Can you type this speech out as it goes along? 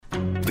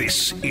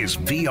This is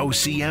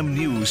VOCM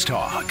News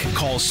Talk.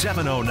 Call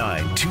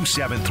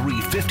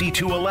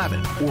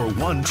 709-273-5211 or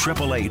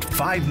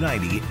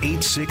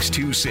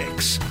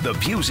 1-888-590-8626. The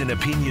views and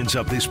opinions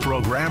of this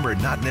program are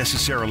not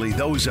necessarily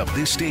those of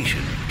this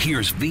station.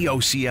 Here's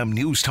VOCM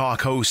News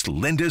Talk host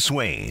Linda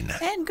Swain.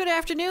 And good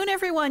afternoon,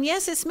 everyone.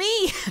 Yes, it's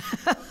me.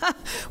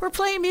 We're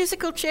playing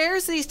musical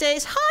chairs these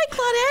days. Hi,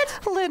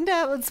 Claudette.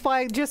 Linda, that's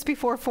why just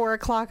before 4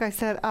 o'clock I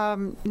said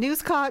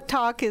News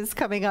Talk is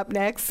coming up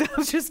next.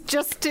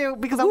 just to,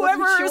 because I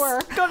wasn't sure. Whoever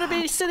is going to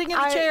be sitting in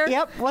the chair.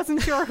 Yep,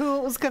 wasn't sure who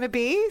it was going to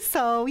be.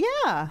 So,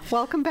 yeah,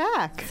 welcome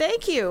back.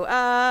 Thank you.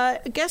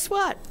 Guess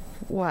what?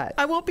 What?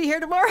 I won't be here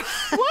tomorrow.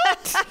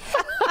 What?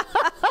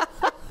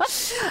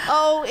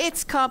 Oh,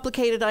 it's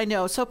complicated, I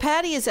know. So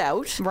Patty is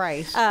out.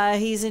 Right.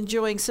 He's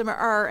enjoying some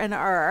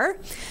R&R.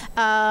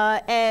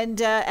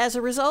 And as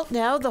a result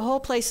now, the whole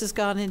place has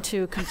gone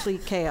into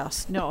complete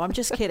chaos. No, I'm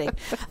just kidding.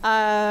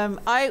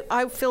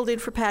 I filled in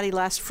for Patty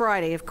last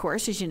Friday, of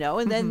course, as you know,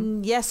 and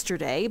then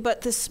yesterday.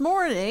 But this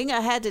morning,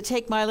 I had to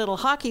take my little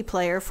hockey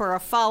player for a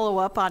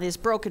follow-up on his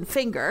broken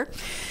finger.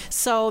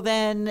 So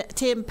then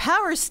Tim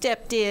Powers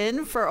stepped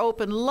in for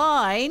open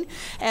line.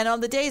 And on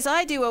the days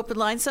I do open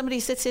line, somebody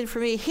sits in for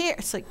me here.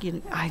 It's like, you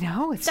know, I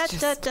know. It's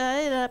it's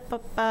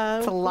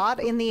a lot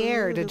in the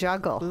air to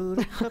juggle.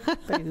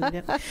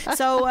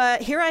 So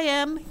here I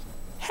am.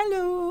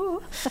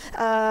 Hello.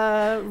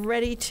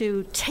 Ready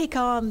to take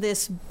on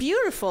this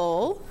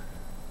beautiful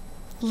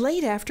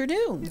late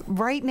afternoon.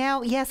 Right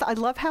now, yes, I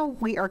love how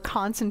we are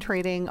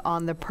concentrating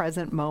on the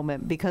present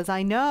moment because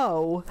I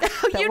know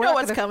you know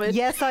what's coming.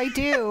 Yes, I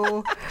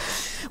do.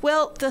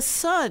 Well, the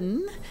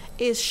sun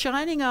is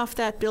shining off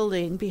that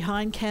building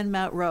behind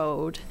Kenmount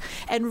Road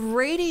and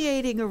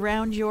radiating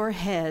around your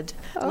head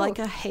like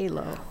a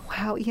halo.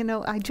 Wow, you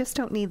know, I just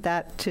don't need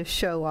that to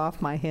show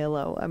off my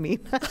halo. I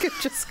mean, I could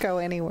just go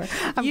anywhere.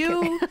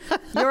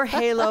 Your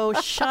halo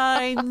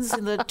shines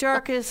in the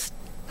darkest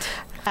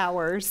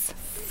hours,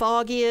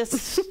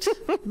 foggiest,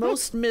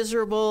 most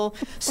miserable,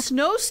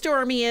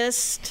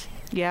 snowstormiest.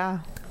 Yeah.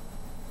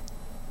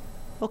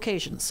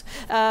 Occasions.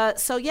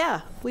 So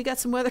yeah, we got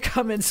some weather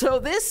coming. So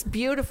this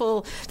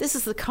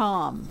is the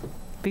calm.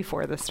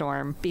 Before the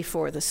storm.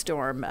 Before the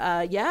storm.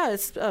 Yeah,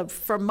 it's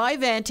from my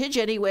vantage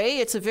anyway,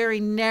 it's a very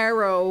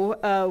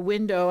narrow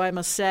window, I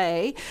must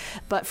say.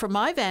 But from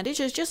my vantage,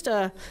 there's just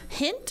a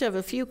hint of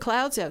a few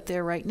clouds out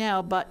there right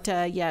now. But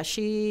yeah,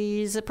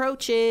 she's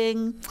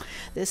approaching.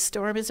 This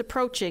storm is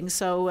approaching.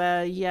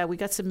 So yeah, we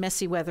got some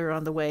messy weather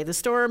on the way. The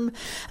storm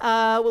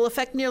will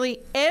affect nearly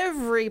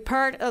every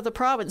part of the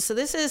province. So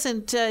this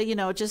isn't,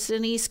 just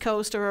an East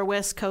Coast or a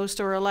West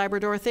Coast or a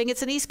Labrador thing.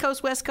 It's an East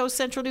Coast, West Coast,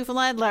 Central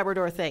Newfoundland,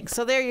 Labrador thing.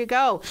 So there you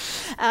go.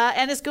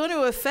 And it's going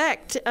to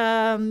affect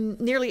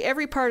nearly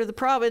every part of the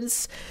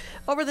province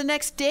over the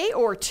next day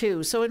or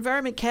two. So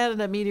Environment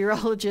Canada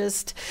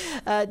meteorologist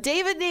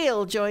David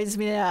Neal joins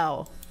me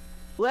now.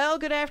 Well,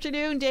 good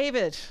afternoon,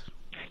 David.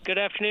 Good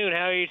afternoon.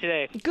 How are you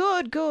today?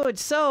 Good.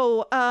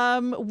 So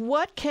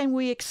what can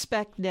we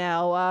expect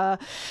now?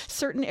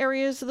 Certain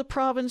areas of the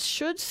province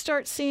should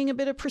start seeing a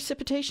bit of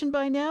precipitation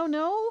by now,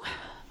 no?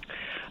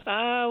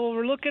 Well,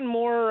 we're looking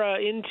more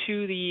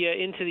into the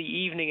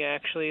evening.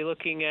 Actually,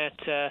 looking at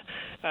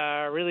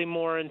really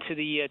more into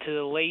the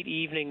late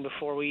evening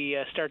before we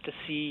start to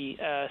see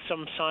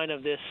some sign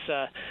of this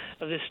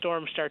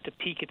storm start to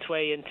peek its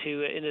way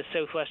into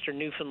southwestern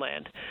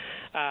Newfoundland.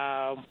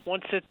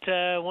 Once it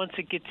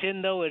gets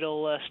in, though,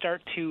 it'll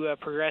start to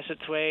progress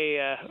its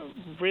way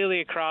really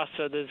across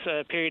this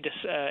period.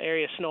 This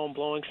area of snow and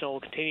blowing snow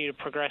will continue to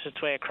progress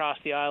its way across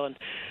the island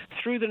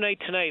through the night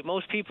tonight.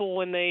 Most people,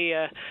 when they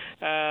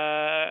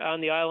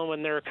on the island,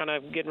 when they're kind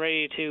of getting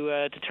ready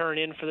to turn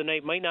in for the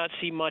night, might not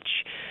see much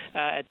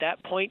at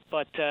that point.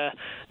 But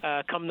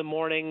come the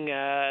morning,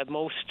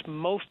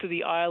 most of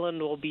the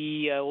island will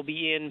be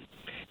in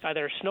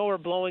either snow or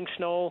blowing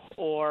snow,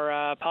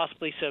 or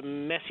possibly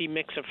some messy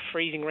mix of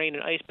freezing rain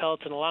and ice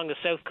pellets. And along the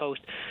south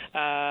coast,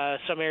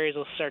 some areas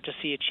will start to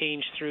see a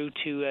change through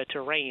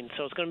to rain.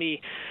 So it's going to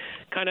be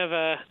kind of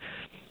a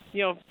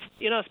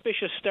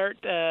inauspicious start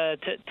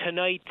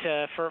tonight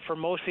for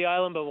most of the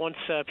island. But once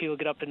people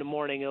get up in the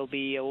morning, we'll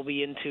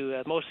be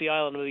into most of the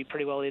island. Will be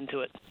pretty well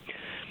into it.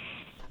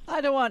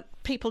 I don't want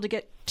people to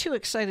get too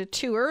excited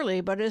too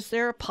early, but is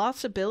there a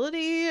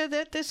possibility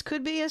that this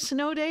could be a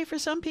snow day for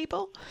some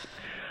people?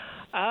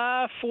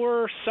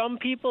 For some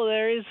people,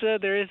 there is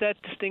that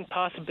distinct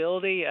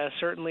possibility.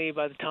 Certainly,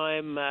 by the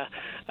time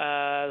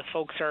the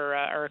folks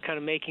are kind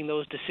of making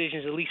those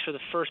decisions, at least for the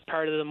first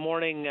part of the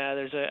morning,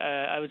 there's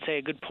I would say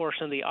a good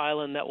portion of the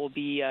island that will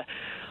be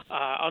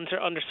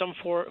under some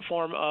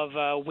form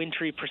of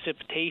wintry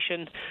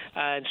precipitation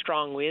and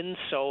strong winds.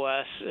 So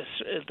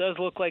it does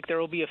look like there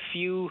will be a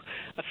few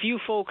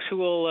folks who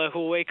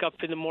will wake up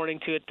in the morning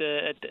to it.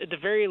 At the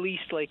very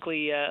least,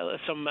 likely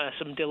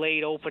some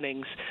delayed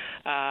openings,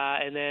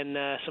 and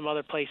then some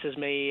other places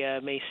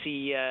may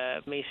see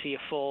a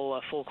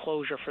full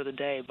closure for the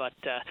day. But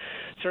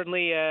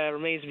certainly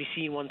remains to be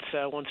seen once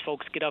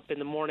folks get up in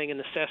the morning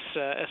and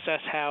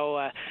assess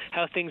how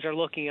things are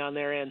looking on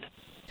their end.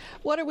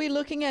 What are we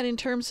looking at in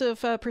terms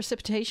of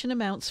precipitation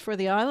amounts for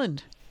the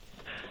island?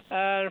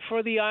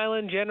 For the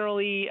island,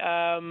 generally,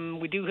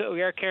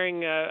 we are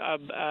carrying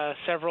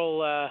several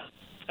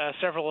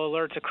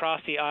alerts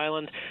across the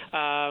island.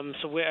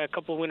 So a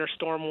couple of winter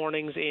storm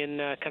warnings in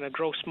kind of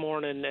Grosse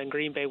Morne and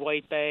Green Bay,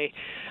 White Bay.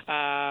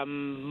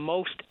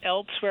 Most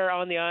elsewhere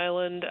on the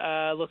island,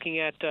 looking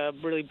at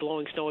really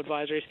blowing snow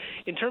advisories.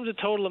 In terms of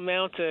total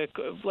amount,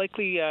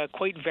 likely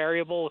quite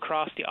variable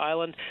across the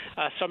island.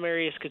 Some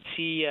areas could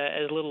see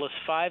as little as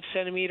 5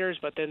 centimeters,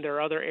 but then there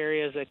are other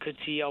areas that could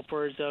see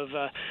upwards of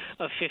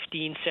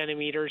 15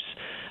 centimeters.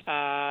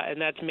 And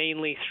that's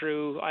mainly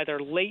through either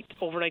late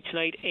overnight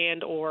tonight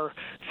and or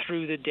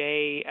through the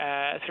day,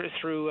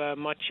 through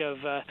much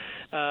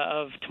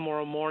of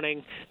tomorrow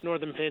morning,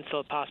 northern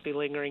peninsula, possibly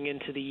lingering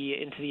into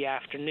the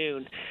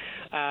afternoon.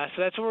 So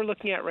that's what we're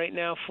looking at right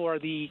now for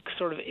the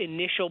sort of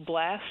initial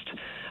blast.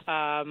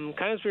 Kind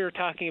of as we were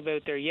talking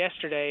about there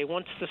yesterday,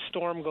 once the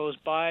storm goes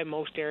by,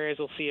 most areas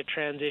will see a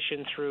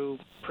transition through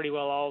pretty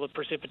well all the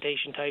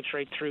precipitation types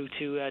right through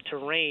to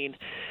rain.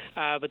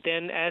 But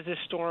then as this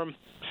storm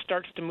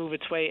starts to move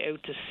its way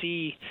out to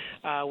sea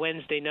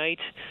Wednesday night,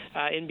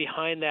 in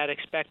behind that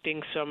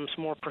expecting some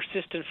more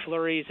persistent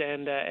flurries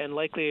and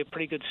likely a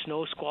pretty good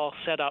snow squall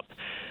setup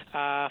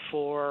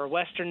for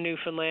western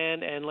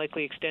Newfoundland and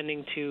likely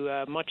extending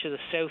to much of the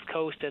south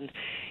coast, and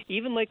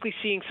even likely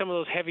seeing some of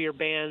those heavier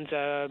bands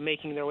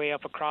making their way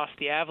up across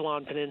the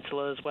Avalon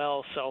Peninsula as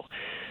well. So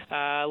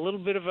a little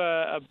bit of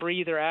a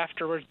breather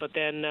afterwards, but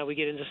then we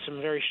get into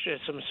some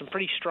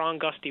pretty strong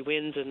gusty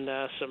winds and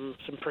some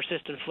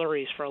persistent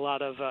flurries for a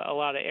lot of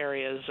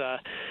areas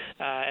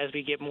as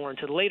we get more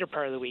into the later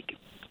part of the week.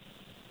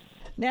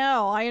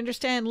 Now, I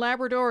understand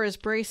Labrador is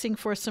bracing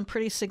for some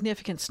pretty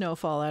significant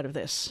snowfall out of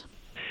this.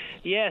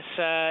 Yes,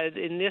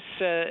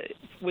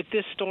 with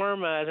this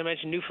storm, as I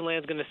mentioned,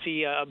 Newfoundland's going to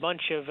see a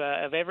bunch of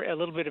a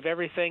little bit of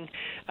everything.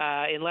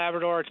 In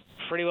Labrador, it's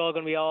pretty well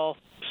going to be all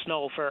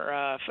snow for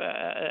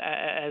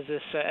as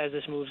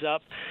this moves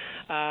up.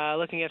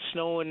 Looking at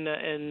snow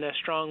and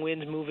strong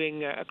winds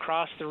moving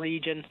across the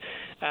region,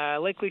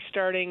 likely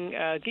starting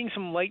getting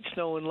some light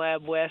snow in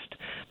Lab West,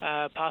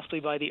 possibly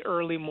by the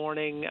early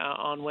morning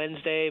on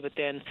Wednesday. But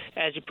then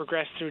as you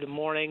progress through the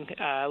morning,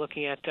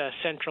 looking at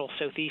central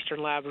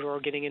southeastern Labrador,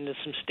 getting into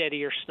some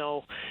steadier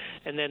snow,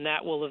 and then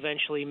that will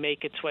eventually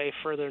make its way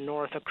further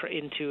north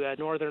into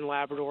northern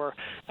Labrador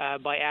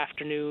by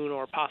afternoon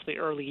or possibly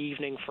early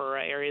evening for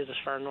areas as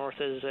far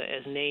north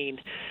as Nain.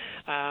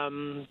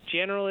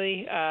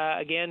 Generally,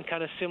 again,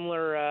 kind of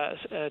similar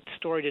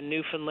story to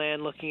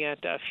Newfoundland, looking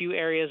at a few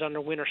areas under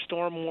winter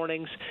storm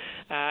warnings,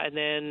 and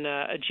then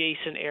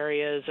adjacent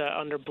areas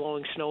under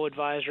blowing snow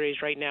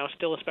advisories. Right now,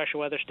 still a special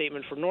weather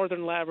statement for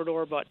northern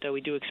Labrador, but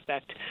we do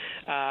expect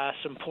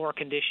some poor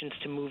conditions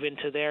to move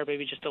into there,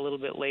 maybe just a little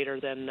bit later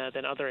than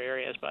other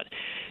areas. But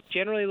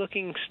generally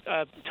looking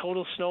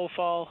total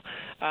snowfall,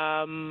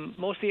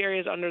 most of the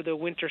areas under the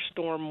winter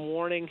storm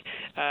warning,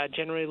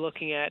 generally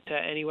looking at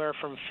anywhere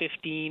from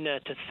 15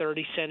 to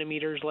 30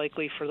 centimeters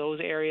likely for those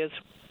areas.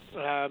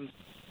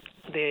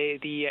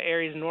 The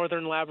areas in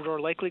northern Labrador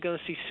likely going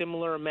to see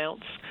similar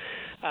amounts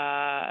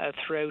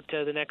throughout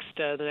the next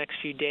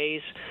few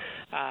days,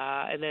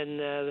 and then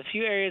the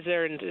few areas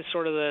there in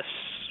sort of the,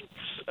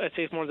 I'd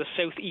say it's more the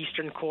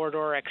southeastern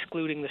corridor,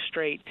 excluding the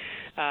Strait.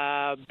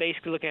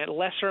 Basically looking at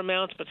lesser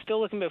amounts, but still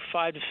looking about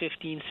 5 to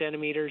 15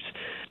 centimeters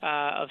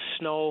of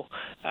snow,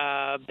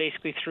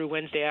 basically through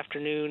Wednesday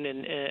afternoon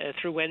and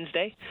through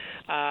Wednesday,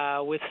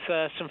 with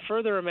some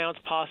further amounts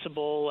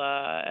possible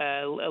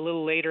a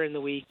little later in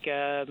the week,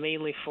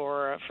 mainly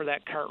for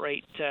that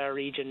Cartwright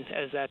region.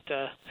 As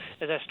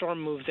that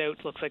storm moves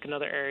out, looks like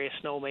another area of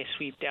snow may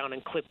sweep down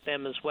and clip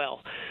them as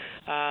well.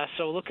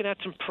 So looking at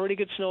some pretty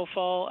good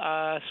snowfall,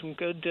 some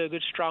good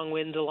strong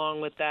winds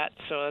along with that.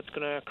 So that's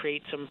going to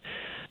create some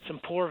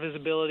poor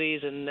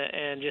visibilities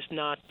and just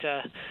not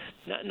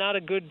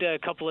a good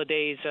couple of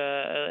days,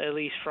 at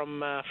least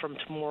from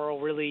tomorrow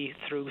really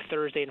through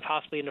Thursday and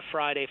possibly into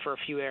Friday for a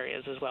few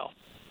areas as well.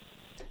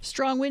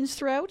 Strong winds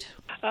throughout?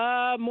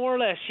 More or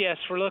less, yes.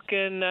 We're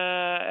looking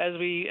as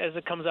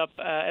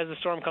the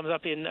storm comes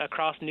up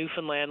across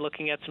Newfoundland,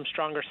 looking at some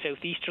stronger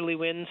southeasterly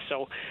winds.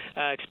 So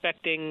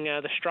expecting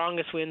the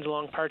strongest winds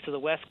along parts of the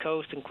west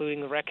coast, including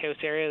the Wreck House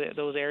area.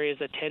 Those areas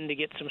that tend to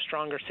get some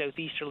stronger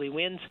southeasterly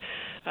winds.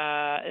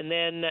 And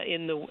then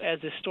as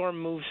the storm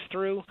moves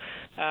through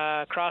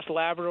across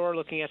Labrador,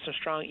 looking at some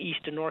strong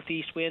east and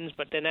northeast winds.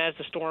 But then as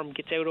the storm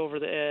gets out off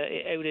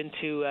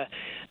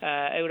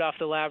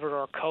the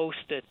Labrador coast,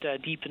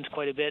 it deepens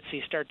quite a bit, so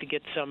you start to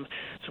get some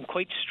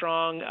quite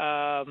strong,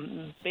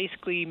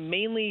 basically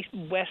mainly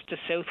west to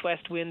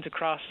southwest winds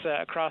across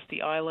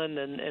the island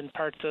and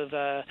parts of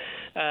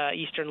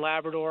eastern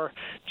Labrador.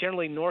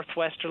 Generally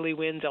northwesterly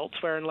winds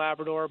elsewhere in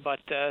Labrador, but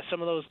some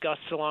of those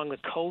gusts along the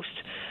coast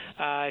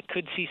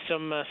Could see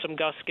some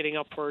gusts getting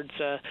upwards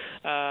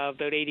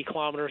about 80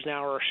 kilometers an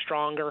hour or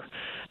stronger.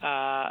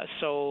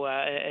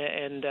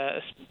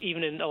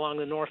 Even along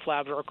the North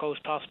Labrador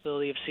coast,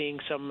 possibility of seeing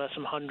some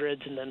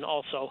hundreds, and then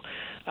also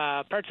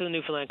parts of the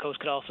Newfoundland coast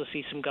could also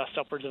see some gusts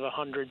upwards of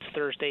hundreds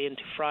Thursday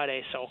into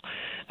Friday. So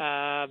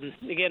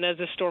again, as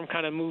this storm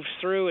kind of moves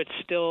through, it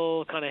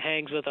still kind of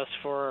hangs with us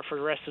for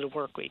the rest of the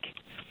work week.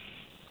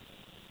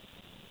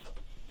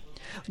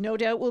 No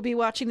doubt we'll be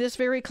watching this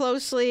very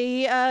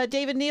closely.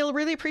 David Neal,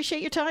 really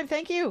appreciate your time.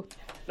 Thank you.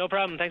 No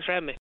problem. Thanks for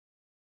having me.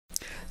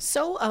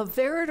 So a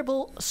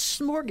veritable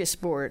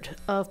smorgasbord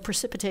of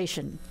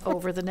precipitation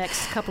over the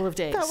next couple of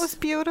days. That was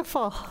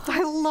beautiful.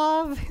 I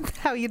love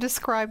how you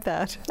described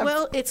that.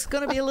 Well, it's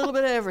going to be a little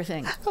bit of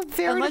everything.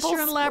 Unless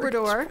you're in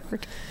Labrador,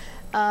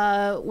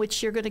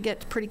 which you're going to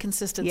get pretty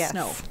consistent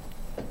snow,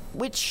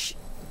 which,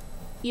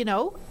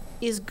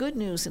 is good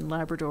news in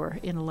Labrador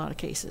in a lot of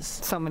cases.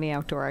 So many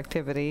outdoor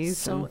activities.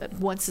 So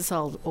once it's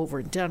all over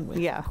and done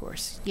with, of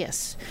course.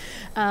 Yes.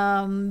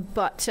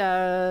 But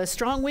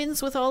strong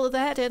winds with all of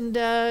that, and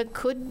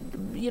could,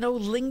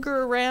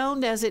 linger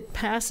around as it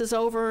passes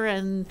over,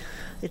 and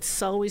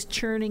it's always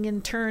churning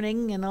and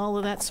turning and all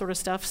of that sort of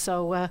stuff.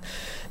 So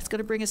it's going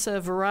to bring us a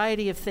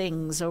variety of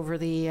things over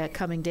the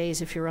coming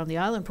days if you're on the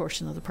island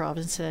portion of the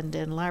province. And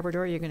in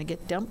Labrador, you're going to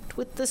get dumped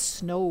with the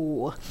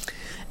snow.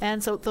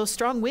 And so those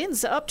strong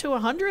winds up to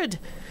 100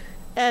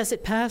 as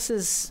it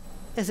passes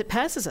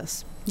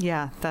us.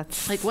 Yeah,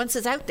 that's... Like once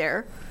it's out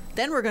there,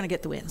 then we're going to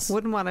get the winds.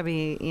 Wouldn't want to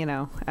be,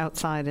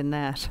 outside in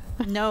that.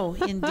 No,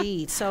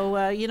 indeed. So,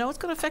 it's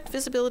going to affect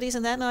visibilities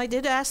and that. And I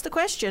did ask the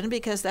question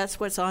because that's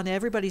what's on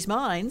everybody's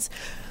minds.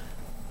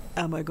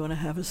 Am I going to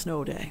have a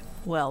snow day?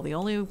 Well, the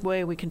only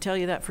way we can tell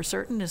you that for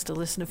certain is to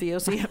listen to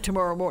VOCM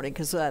tomorrow morning,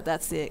 because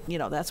that's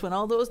that's when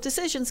all those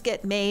decisions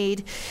get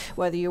made,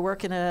 whether you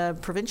work in a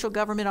provincial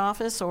government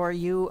office or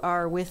you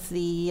are with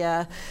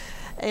the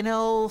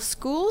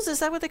schools. Is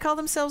that what they call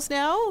themselves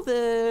now?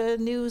 The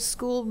new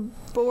school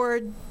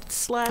board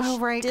 / oh,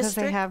 right, because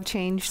they have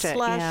changed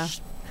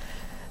it.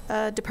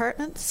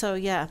 Department. So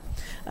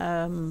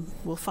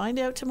we'll find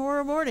out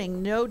tomorrow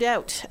morning, no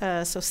doubt.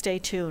 So stay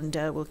tuned.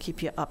 We'll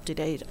keep you up to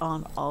date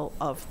on all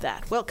of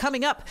that. Well,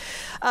 coming up,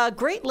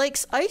 Great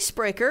Lakes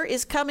Icebreaker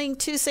is coming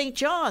to St.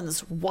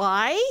 John's.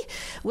 Why?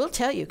 We'll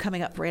tell you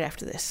coming up right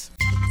after this.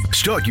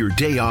 Start your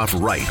day off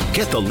right.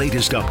 Get the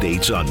latest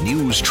updates on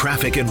news,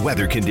 traffic, and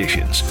weather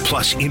conditions,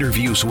 plus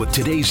interviews with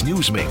today's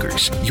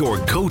newsmakers.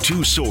 Your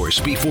go-to source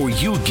before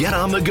you get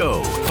on the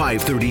go.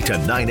 5:30 to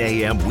 9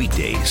 a.m.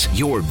 weekdays.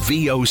 Your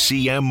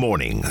VOCM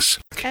mornings.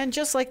 And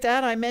just like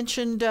that, I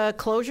mentioned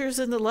closures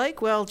and the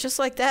like. Well, just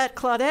like that,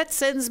 Claudette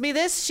sends me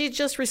this. She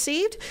just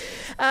received.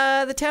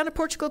 The town of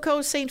Portugal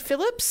Cove St.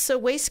 Philip's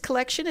waste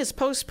collection is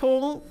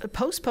postponed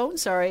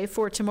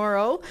for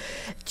tomorrow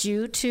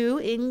due to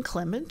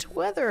inclement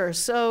weather.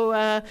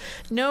 So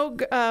no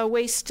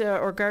waste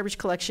or garbage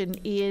collection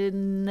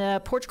in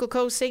Portugal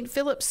Cove St.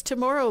 Philip's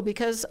tomorrow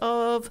because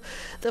of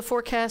the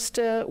forecast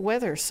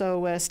weather.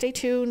 So stay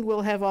tuned.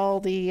 We'll have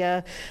all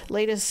the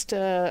latest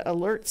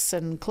alerts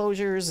and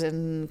closures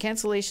and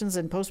cancellations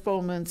and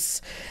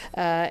postponements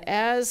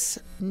as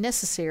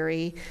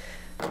necessary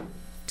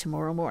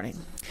tomorrow morning.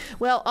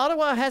 Well,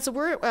 Ottawa has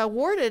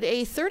awarded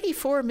a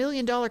 $34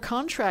 million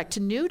contract to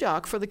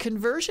NewDock for the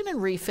conversion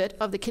and refit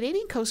of the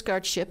Canadian Coast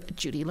Guard ship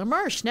Judy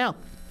LaMarche. Now,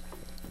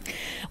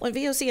 when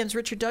VOCM's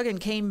Richard Duggan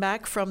came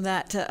back from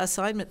that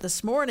assignment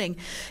this morning,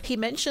 he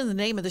mentioned the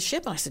name of the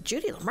ship, and I said,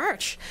 Judy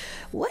LaMarche,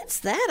 what's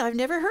that? I've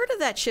never heard of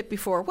that ship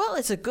before. Well,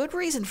 it's a good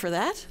reason for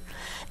that.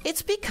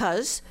 It's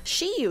because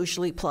she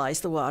usually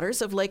plies the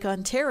waters of Lake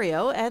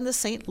Ontario and the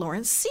St.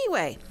 Lawrence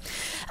Seaway.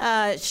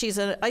 She's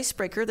an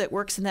icebreaker that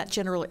works in that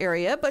general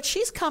area, but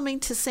she's coming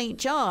to St.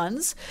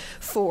 John's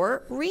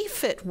for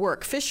refit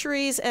work.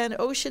 Fisheries and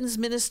Oceans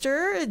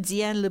Minister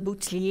Diane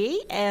Leboutillier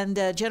and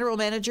General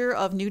Manager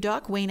of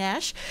NewDock, Wayne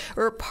Ash,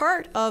 are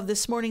part of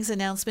this morning's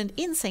announcement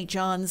in St.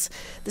 John's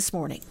this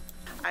morning.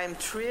 I'm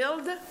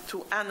thrilled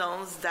to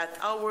announce that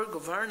our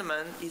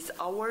government is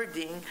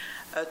awarding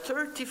a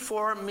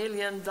 $34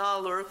 million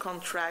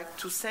contract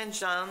to St.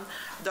 John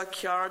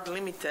Dockyard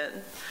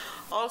Limited,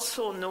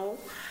 also known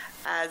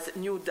as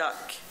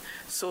NewDock,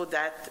 so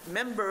that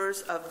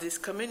members of this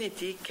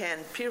community can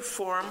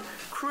perform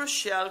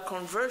crucial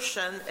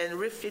conversion and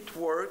refit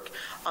work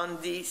on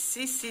the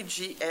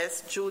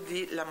CCGS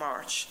Judy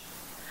LaMarche.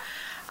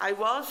 I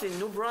was in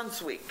New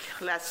Brunswick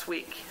last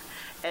week,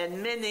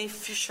 and many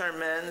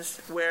fishermen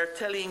were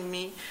telling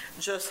me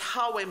just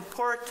how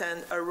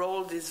important a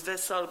role this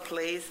vessel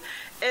plays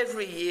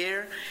every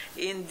year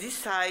in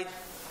deciding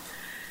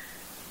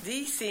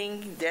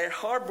their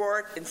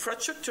harbor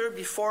infrastructure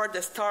before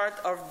the start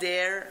of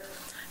their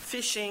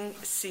fishing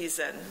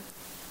season.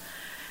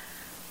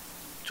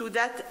 To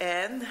that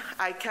end,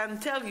 I can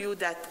tell you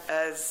that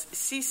as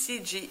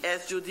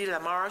CCGS Judy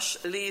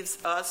LaMarche leaves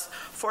us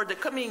for the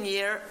coming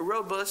year,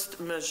 robust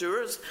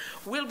measures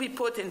will be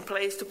put in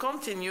place to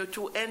continue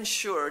to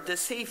ensure the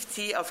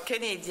safety of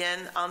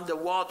Canadians on the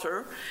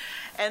water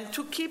and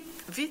to keep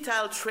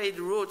vital trade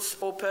routes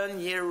open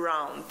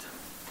year-round.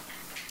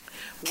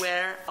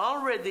 We're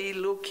already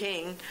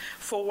looking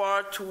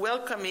forward to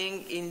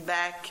welcoming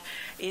back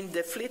in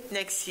the fleet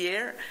next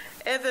year,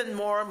 even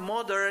more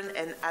modern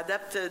and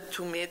adapted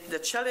to meet the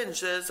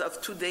challenges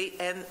of today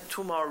and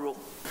tomorrow.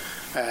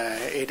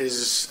 It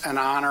is an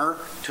honor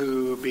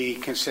to be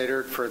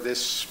considered for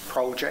this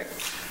project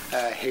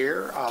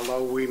here,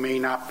 although we may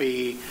not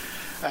be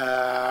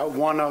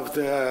one of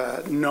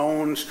the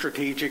known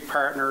strategic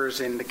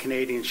partners in the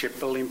Canadian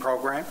shipbuilding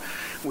program.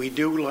 We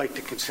do like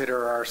to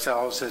consider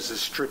ourselves as a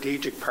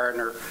strategic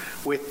partner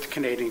with the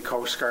Canadian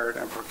Coast Guard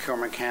and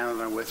Procurement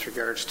Canada with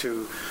regards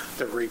to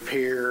the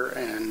repair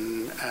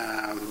and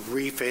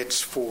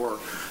refits for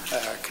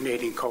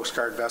Canadian Coast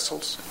Guard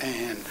vessels.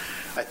 And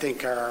I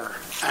think our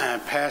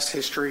past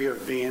history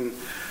of being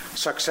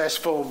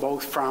successful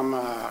both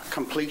from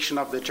completion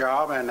of the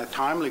job and a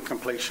timely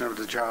completion of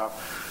the job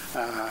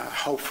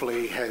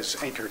hopefully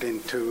has entered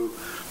into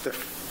the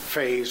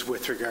phase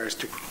with regards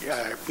to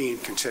being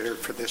considered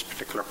for this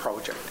particular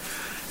project.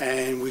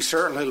 And we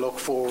certainly look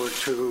forward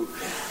to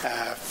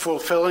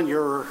fulfilling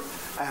your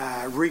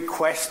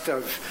request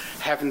of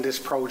having this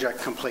project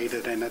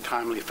completed in a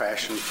timely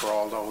fashion for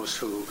all those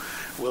who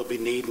will be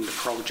needing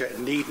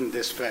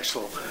this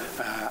vessel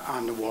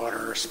on the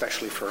water,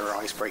 especially for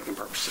ice-breaking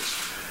purposes.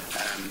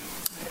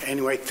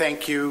 Anyway,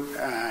 thank you,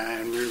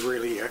 and we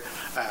really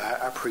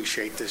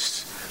appreciate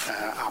this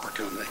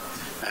opportunity,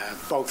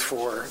 both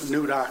for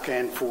NUDOC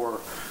and for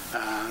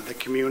the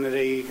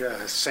community,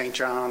 St.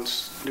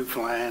 John's,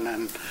 Newfoundland,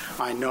 and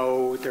I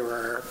know there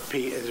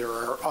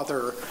are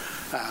other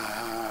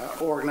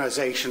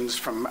organizations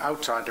from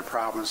outside the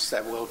province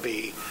that will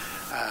be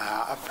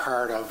a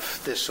part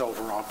of this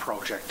overall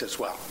project as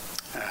well.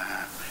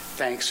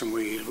 Thanks, and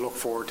we look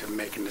forward to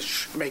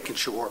making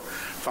sure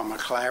from a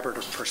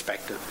collaborative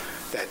perspective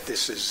that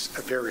this is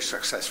a very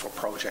successful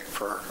project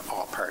for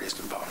all parties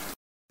involved.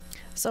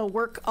 So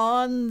work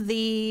on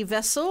the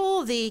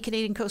vessel, the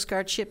Canadian Coast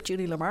Guard ship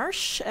Julie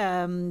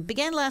LaMarche,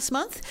 began last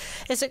month.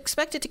 It's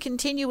expected to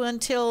continue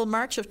until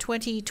March of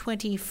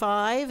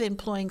 2025,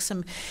 employing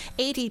some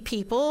 80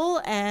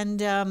 people. And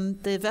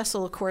the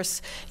vessel, of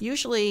course,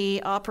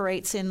 usually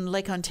operates in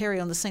Lake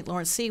Ontario on the St.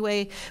 Lawrence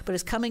Seaway, but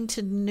is coming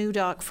to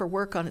NUDOC for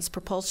work on its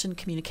propulsion,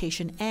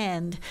 communication,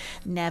 and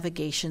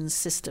navigation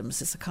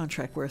systems. It's a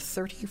contract worth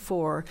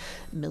 $34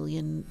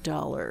 million.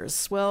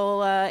 Well,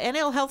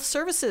 NL Health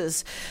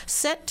Services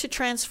set to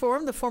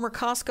transform the former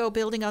Costco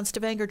building on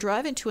Stavanger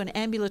Drive into an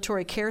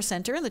ambulatory care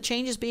centre, and the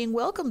change is being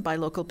welcomed by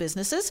local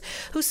businesses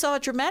who saw a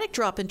dramatic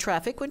drop in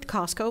traffic when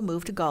Costco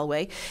moved to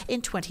Galway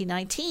in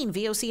 2019.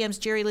 VOCM's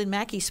Jerry Lynn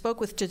Mackey spoke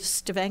with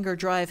Stavanger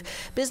Drive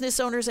business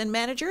owners and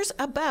managers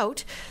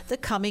about the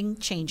coming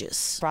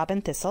changes.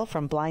 Robin Thistle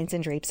from Blinds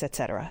and Drapes,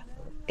 etc.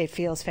 It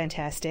feels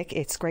fantastic.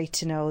 It's great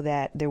to know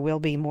that there will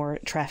be more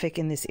traffic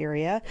in this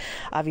area.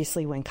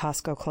 Obviously, when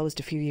Costco closed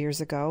a few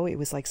years ago, it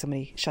was like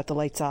somebody shut the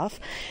lights off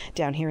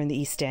down here in the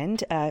East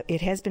End.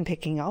 It has been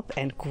picking up,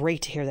 and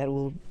great to hear that it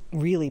will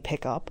really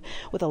pick up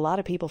with a lot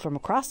of people from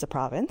across the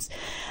province.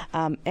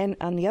 And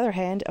on the other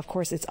hand, of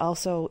course, it's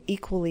also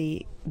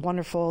equally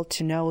wonderful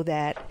to know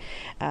that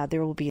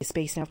there will be a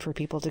space now for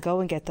people to go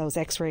and get those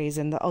x-rays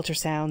and the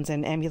ultrasounds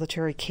and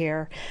ambulatory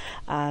care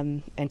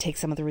and take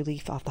some of the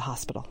relief off the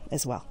hospital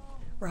as well.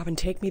 Robin,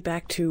 take me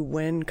back to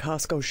when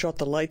Costco shut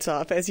the lights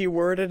off, as you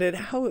worded it.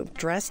 How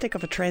drastic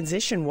of a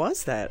transition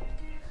was that?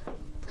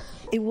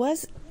 It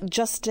was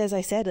just as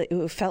I said.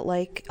 It felt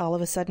like all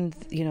of a sudden,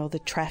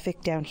 the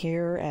traffic down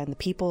here and the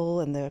people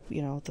and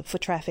the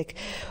foot traffic,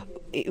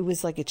 it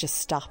was like it just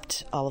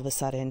stopped all of a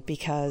sudden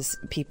because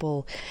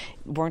people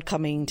weren't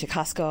coming to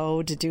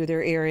Costco to do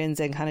their errands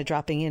and kind of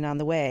dropping in on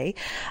the way.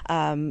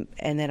 And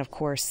then, of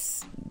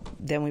course,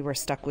 then we were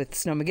stuck with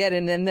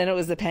Snowmageddon, and then it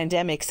was the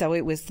pandemic. So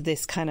it was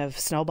this kind of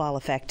snowball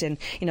effect. And,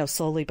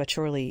 slowly but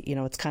surely,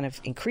 it's kind of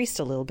increased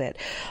a little bit,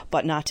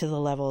 but not to the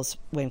levels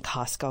when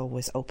Costco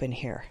was open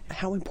here.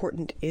 How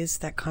important is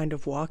that kind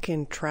of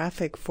walk-in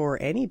traffic for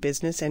any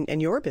business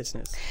and your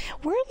business?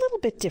 We're a little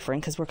bit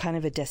different because we're kind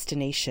of a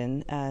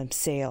destination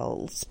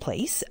sales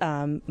place.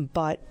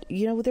 But,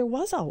 there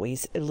was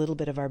always a little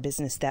bit of our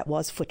business that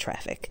was foot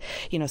traffic.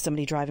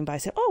 Somebody driving by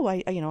said, oh,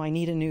 I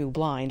need a new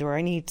blind, or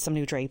I need some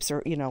new drapes,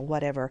 or,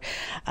 whatever.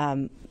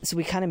 So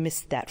we kind of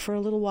missed that for a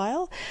little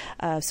while.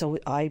 So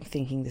I'm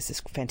thinking this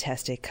is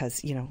fantastic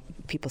because,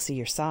 people see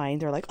your sign.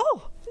 They're like,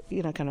 oh,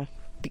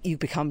 you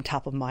become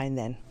top of mind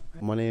then.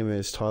 My name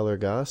is Tyler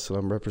Gass, and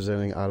I'm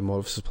representing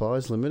Automotive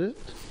Supplies Limited.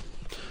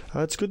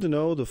 It's good to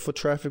know the foot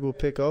traffic will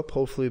pick up.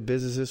 Hopefully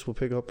businesses will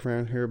pick up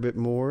around here a bit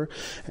more.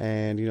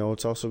 And,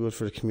 it's also good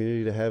for the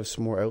community to have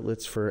some more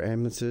outlets for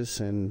ambulances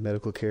and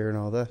medical care and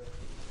all that.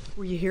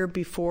 Were you here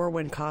before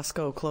when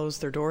Costco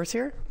closed their doors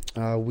here?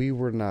 We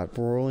were not.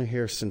 We're only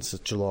here since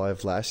July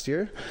of last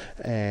year.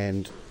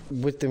 And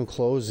with them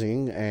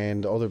closing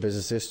and other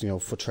businesses,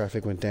 foot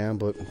traffic went down.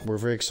 But we're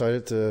very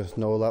excited to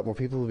know a lot more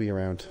people will be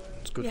around.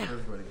 It's good for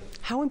everybody.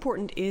 How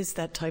important is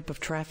that type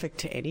of traffic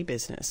to any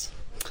business?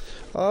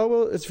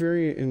 Well, it's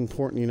very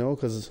important,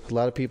 because a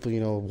lot of people,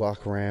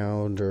 walk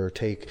around or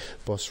take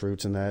bus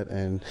routes and that,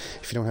 and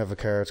if you don't have a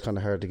car, it's kind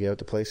of hard to get out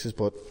to places,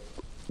 but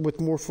with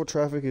more foot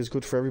traffic is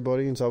good for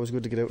everybody, and it's always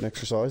good to get out and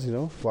exercise,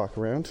 walk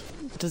around.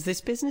 Does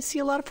this business see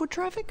a lot of foot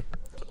traffic?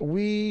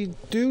 We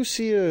do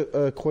see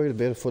quite a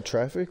bit of foot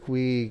traffic.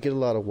 We get a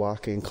lot of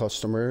walk-in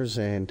customers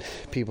and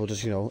people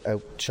just,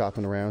 out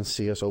shopping around,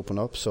 see us open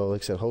up. So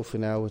like I said,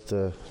 hopefully now with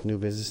the new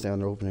business down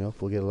there opening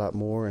up, we'll get a lot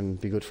more and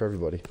be good for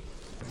everybody.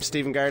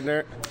 Stephen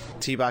Gardner,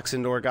 T-Box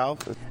Indoor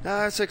Golf.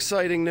 It's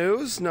exciting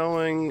news,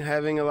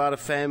 having a lot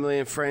of family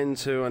and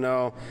friends who I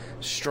know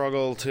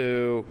struggle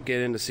to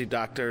get in to see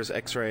doctors,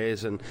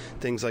 x-rays and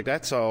things like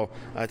that. So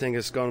I think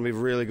it's going to be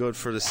really good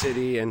for the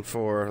city and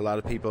for a lot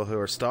of people who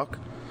are stuck.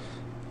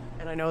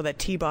 And I know that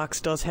T-Box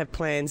does have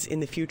plans in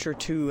the future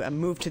to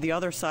move to the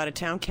other side of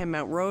town,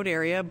 Kenmount Road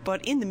area.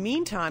 But in the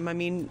meantime,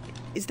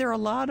 is there a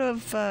lot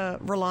of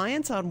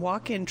reliance on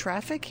walk-in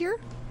traffic here?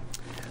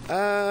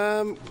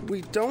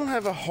 We don't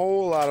have a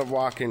whole lot of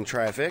walk-in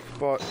traffic,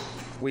 but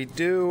we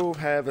do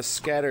have a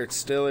scattered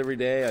still every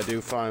day. I do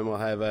find we'll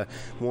have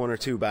one or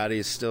two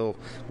baddies still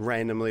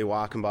randomly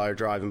walking by or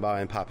driving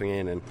by and popping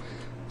in, and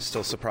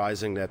still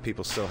surprising that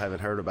people still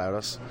haven't heard about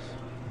us.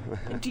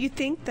 Do you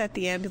think that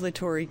the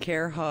ambulatory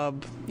care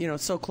hub,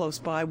 so close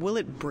by, will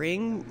it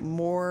bring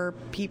more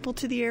people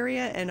to the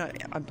area and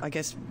I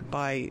guess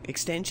by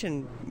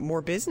extension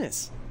more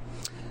business?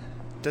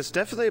 That's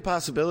definitely a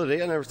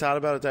possibility. I never thought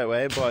about it that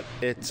way, but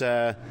it's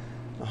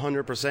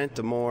 100%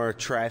 the more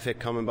traffic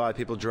coming by,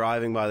 people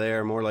driving by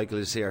there, more likely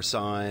to see our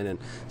sign and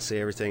see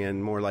everything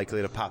and more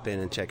likely to pop in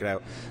and check it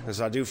out. And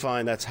so I do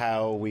find that's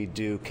how we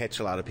do catch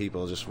a lot of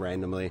people just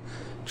randomly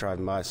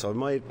driving by. So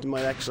it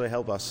might actually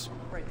help us.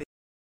 Right.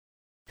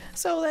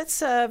 So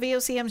that's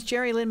VOCM's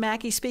Jerry Lynn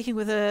Mackey speaking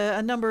with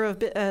a number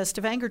of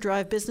Stavanger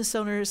Drive business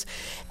owners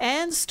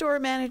and store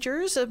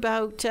managers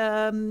about,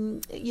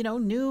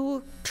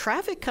 new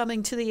traffic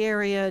coming to the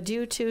area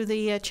due to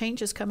the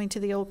changes coming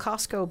to the old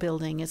Costco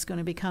building. It's going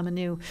to become a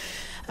new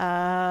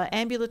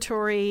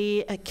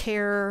ambulatory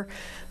care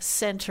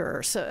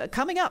center. So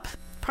coming up,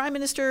 Prime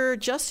Minister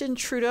Justin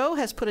Trudeau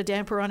has put a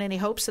damper on any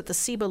hopes that the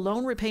CEBA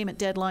loan repayment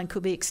deadline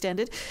could be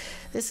extended.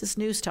 This is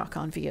News Talk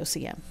on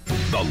VOCM.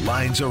 The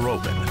lines are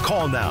open.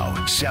 Call now,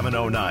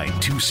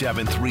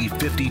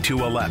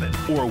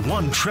 709-273-5211 or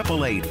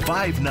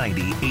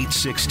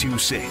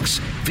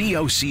 1-888-590-8626.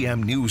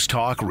 VOCM News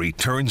Talk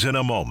returns in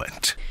a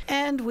moment.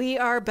 And we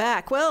are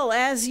back. Well,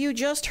 as you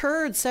just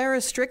heard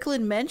Sarah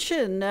Strickland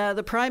mention,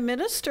 the Prime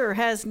Minister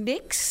has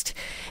nixed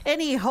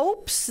any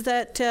hopes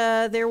that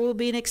there will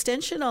be an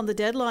extension on the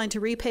deadline to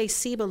repay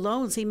CEBA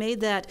loans. He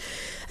made that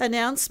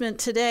announcement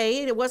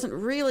today. It wasn't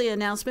really an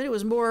announcement. It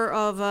was more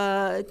of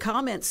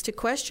comments to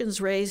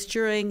questions raised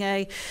during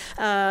a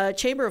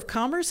Chamber of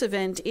Commerce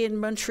event in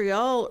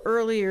Montreal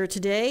earlier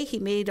today. He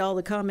made all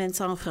the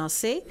comments en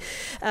français.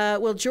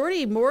 Well,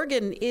 Jordy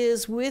Morgan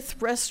is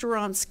with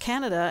Restaurants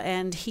Canada,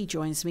 and he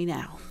joins me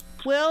now.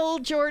 Well,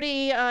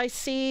 Jordy, I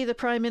see the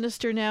Prime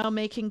Minister now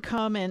making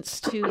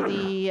comments to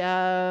the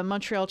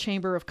Montreal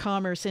Chamber of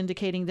Commerce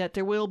indicating that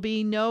there will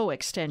be no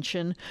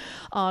extension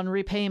on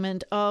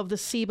repayment of the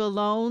CEBA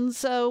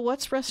loans.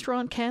 What's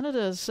Restaurant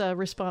Canada's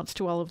response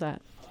to all of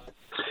that?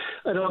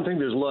 I don't think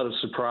there's a lot of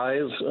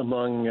surprise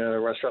among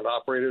restaurant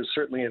operators.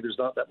 Certainly, there's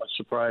not that much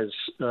surprise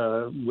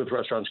with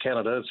Restaurants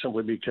Canada,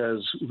 simply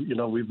because,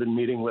 we've been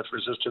meeting with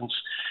resistance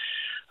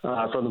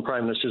from the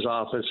Prime Minister's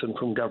office and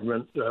from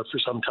government for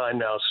some time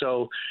now.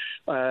 So,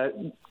 as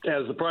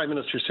the Prime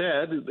Minister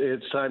said,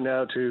 it's time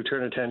now to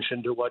turn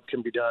attention to what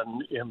can be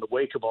done in the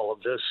wake of all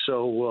of this.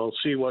 So we'll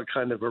see what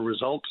kind of a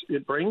result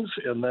it brings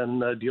and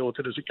then deal with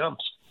it as it comes.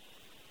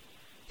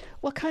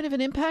 What kind of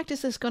an impact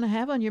is this going to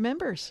have on your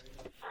members?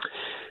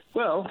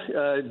 Well,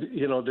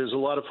 there's a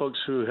lot of folks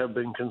who have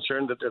been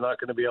concerned that they're not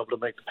going to be able to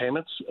make the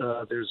payments.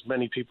 There's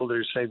many people that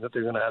are saying that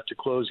they're going to have to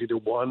close either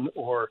one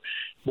or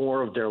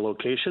more of their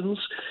locations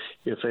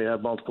if they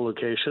have multiple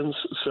locations.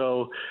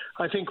 So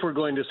I think we're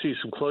going to see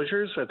some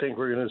closures. I think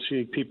we're going to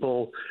see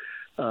people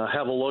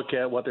have a look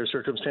at what their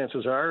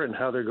circumstances are and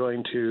how they're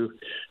going to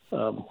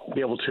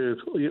be able to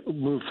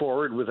move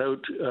forward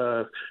without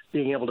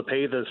being able to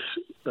pay this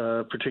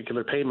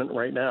particular payment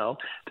right now.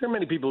 There are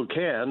many people who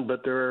can,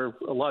 but there are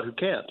a lot who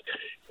can't.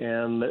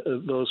 And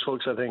those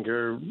folks, I think,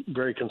 are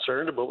very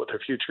concerned about what their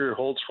future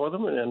holds for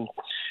them. And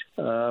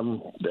I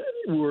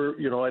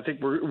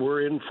think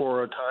we're in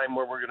for a time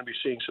where we're going to be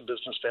seeing some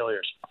business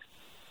failures.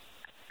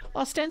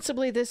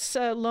 Ostensibly, this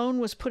loan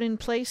was put in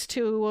place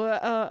to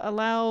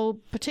allow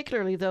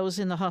particularly those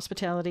in the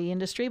hospitality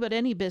industry, but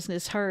any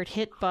business hard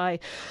hit by,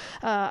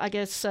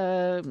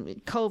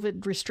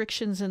 COVID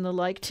restrictions and the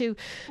like, to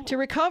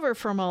recover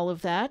from all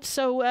of that.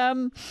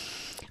 So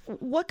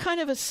what kind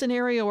of a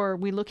scenario are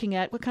we looking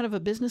at? What kind of a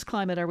business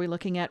climate are we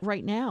looking at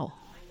right now?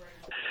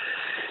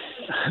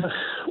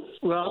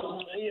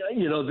 Well,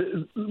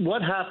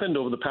 what happened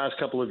over the past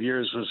couple of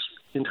years was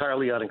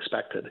entirely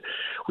unexpected.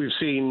 We've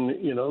seen,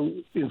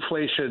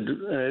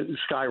 inflation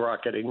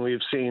skyrocketing. We've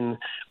seen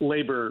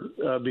labor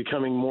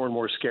becoming more and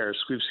more scarce.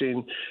 We've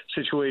seen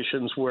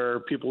situations where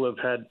people have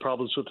had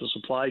problems with the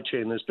supply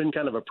chain. There's been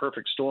kind of a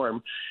perfect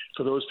storm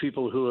for those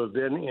people who have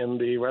been in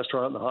the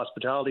restaurant and the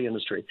hospitality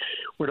industry.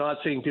 We're not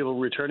seeing people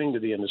returning to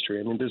the industry.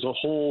 I mean, there's a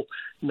whole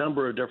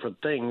number of different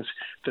things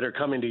that are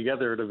coming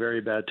together at a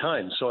very bad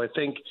time. So I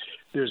think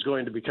there's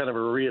going to be kind of a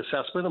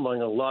reassessment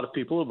among a lot of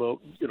people about,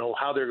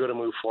 how they're going to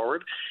move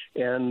forward.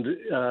 And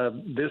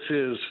this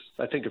is,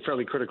 I think, a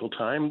fairly critical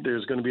time.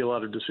 There's going to be a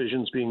lot of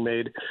decisions being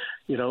made,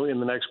 in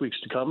the next weeks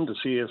to come to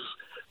see if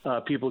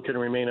people can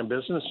remain in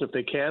business. If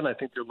they can, I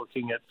think they're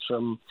looking at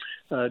some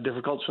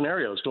difficult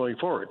scenarios going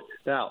forward.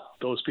 Now,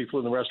 those people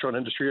in the restaurant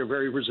industry are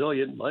very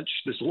resilient.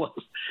 There's a lot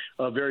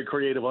of very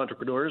creative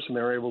entrepreneurs, and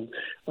they're able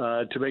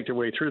to make their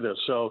way through this.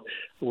 So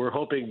we're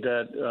hoping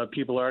that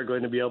people are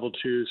going to be able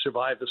to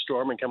survive the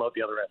storm and come out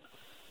the other end.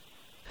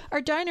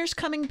 Are diners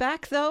coming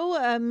back,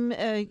 though?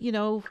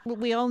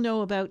 We all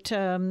know about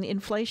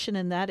inflation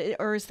and that,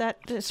 or is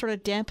that sort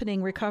of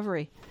dampening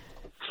recovery?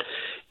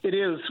 It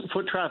is.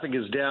 Foot traffic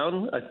is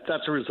down.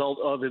 That's a result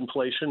of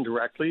inflation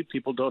directly.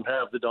 People don't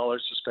have the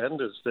dollars to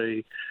spend as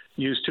they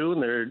used to,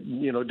 and they're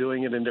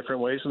doing it in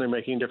different ways, and they're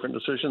making different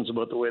decisions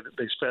about the way that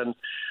they spend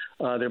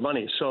their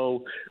money.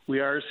 So we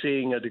are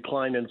seeing a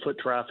decline in foot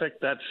traffic.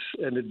 That's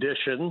in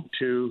addition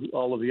to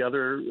all of the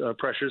other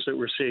pressures that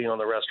we're seeing on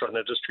the restaurant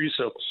industry.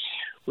 So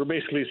we're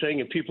basically saying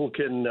if people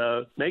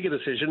can make a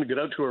decision to get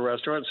out to a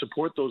restaurant,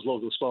 support those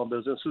local small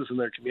businesses in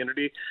their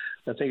community,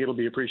 I think it'll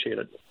be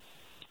appreciated.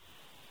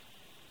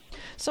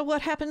 So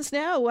what happens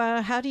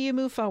now? How do you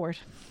move forward?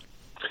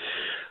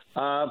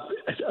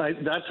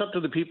 That's up to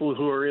the people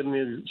who are in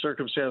the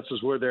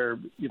circumstances where they're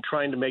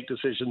trying to make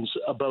decisions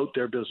about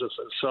their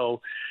businesses.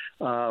 So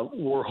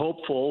we're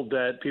hopeful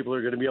that people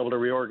are going to be able to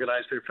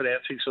reorganize their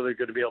financing so they're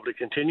going to be able to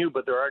continue.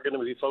 But there are going to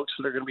be folks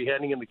that are going to be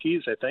handing in the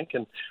keys, I think,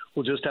 and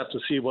we'll just have to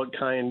see what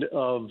kind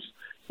of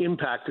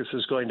impact this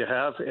is going to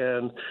have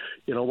and,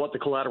 what the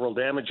collateral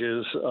damage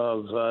is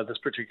of this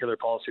particular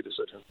policy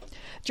decision.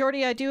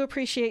 Jordy, I do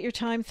appreciate your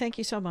time. Thank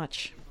you so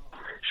much.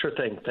 Sure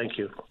thing. Thank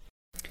you.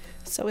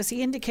 So as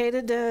he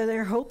indicated,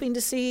 they're hoping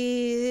to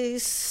see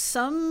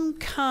some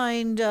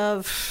kind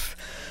of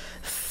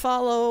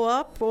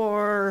follow-up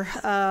or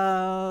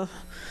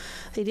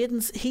he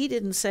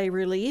didn't say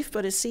relief,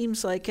 but it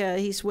seems like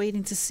he's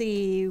waiting to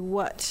see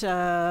what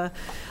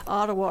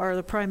Ottawa or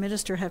the Prime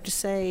Minister have to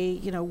say,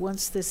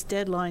 once this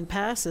deadline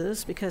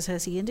passes, because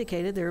as he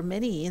indicated, there are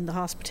many in the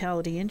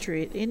hospitality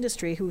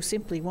industry who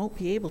simply won't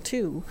be able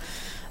to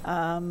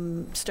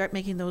start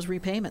making those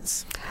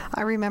repayments.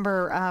 I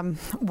remember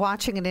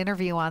watching an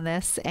interview on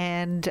this,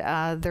 and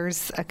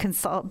there's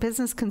a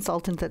business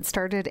consultant that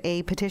started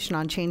a petition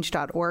on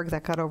change.org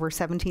that got over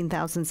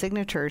 17,000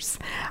 signatures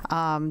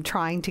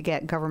trying to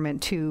get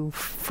government to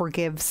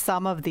forgive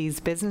some of these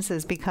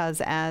businesses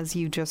because, as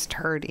you just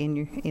heard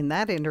in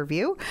that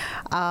interview,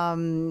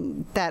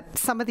 that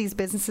some of these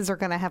businesses are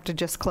going to have to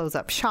just close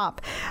up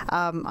shop.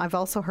 I've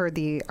also heard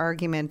the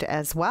argument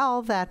as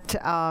well that,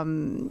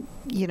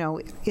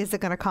 is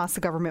it going to cost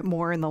the government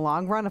more in the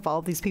long run if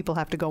all these people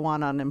have to go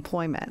on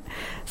unemployment?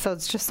 So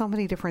it's just so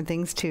many different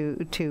things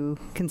to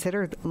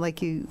consider,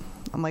 like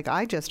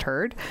I just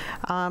heard.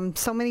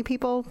 So many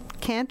people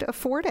can't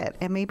afford it,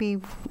 and maybe,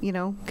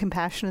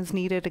 compassion is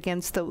needed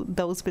against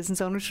those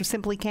business owners who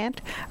simply can't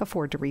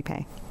afford to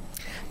repay.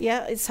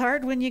 Yeah, it's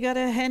hard when you got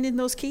to hand in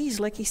those keys,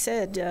 like he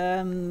said.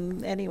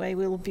 Anyway,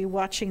 we'll be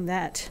watching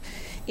that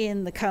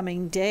in the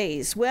coming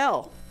days.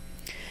 Well,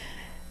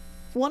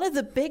 one of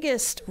the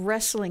biggest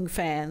wrestling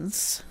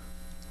fans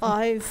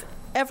I've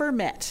ever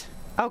met.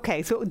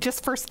 Okay, so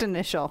just first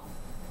initial.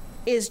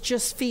 Is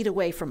just feet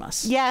away from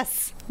us.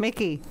 Yes,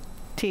 Mickey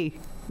T.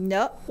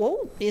 No,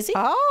 oh, is he?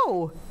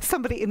 Oh,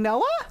 somebody,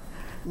 Noah?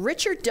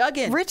 Richard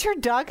Duggan. Richard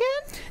Duggan?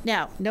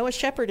 Now, Noah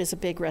Shepherd is a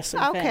big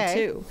wrestling fan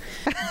too.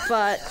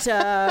 But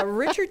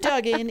Richard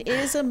Duggan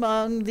is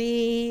among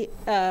the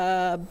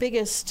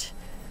biggest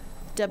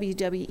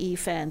WWE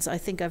fans I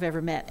think I've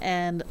ever met,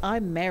 and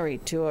I'm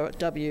married to a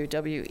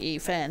WWE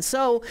fan,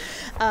 so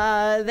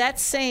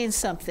that's saying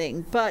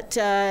something. But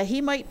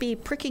he might be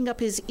pricking up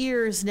his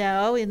ears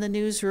now in the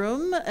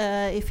newsroom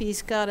if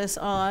he's got us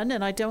on,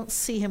 and I don't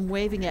see him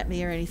waving at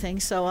me or anything,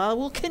 so I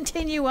will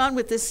continue on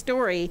with this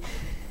story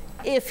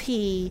if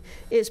he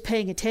is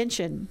paying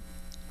attention.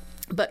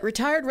 But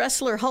retired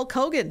wrestler Hulk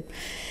Hogan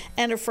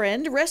and a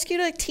friend rescued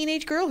a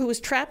teenage girl who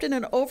was trapped in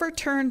an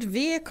overturned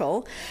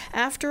vehicle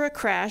after a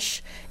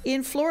crash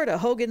in Florida.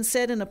 Hogan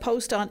said in a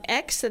post on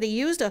X that he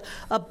used a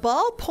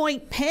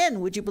ballpoint pen,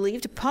 would you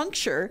believe, to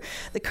puncture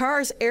the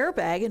car's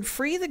airbag and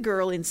free the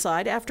girl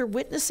inside after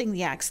witnessing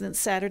the accident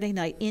Saturday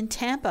night in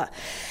Tampa.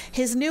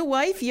 His new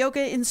wife,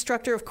 yoga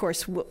instructor, of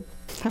course,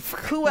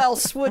 Who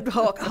else would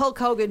Hulk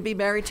Hogan be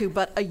married to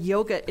but a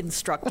yoga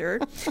instructor?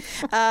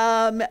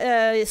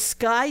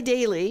 Sky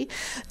Daily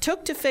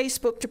took to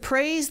Facebook to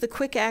praise the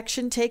quick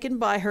action taken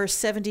by her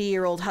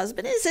 70-year-old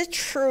husband. Is it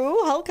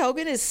true? Hulk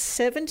Hogan is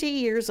 70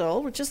 years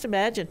old. Just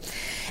imagine.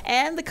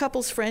 And the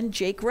couple's friend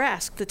Jake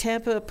Rask. The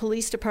Tampa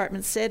Police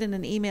Department said in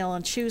an email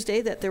on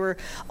Tuesday that there were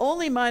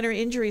only minor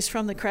injuries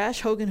from the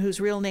crash. Hogan, whose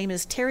real name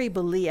is Terry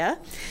Bollea,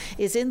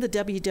 is in the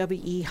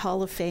WWE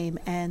Hall of Fame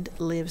and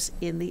lives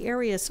in the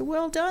area. So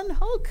well done,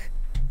 Hulk.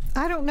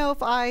 I don't know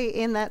if I,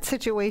 in that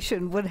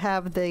situation, would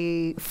have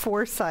the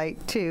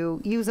foresight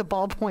to use a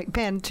ballpoint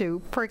pen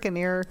to prick an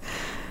ear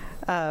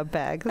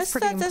bag. That's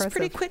pretty impressive. That's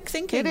pretty quick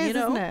thinking, it is, you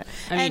know? Isn't it?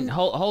 I mean,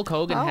 Hulk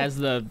Hogan has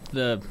the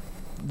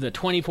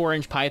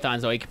 24-inch python,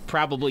 so he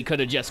probably could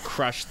have just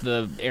crushed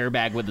the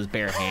airbag with his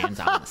bare hands,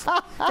 honestly.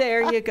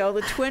 There you go,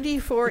 the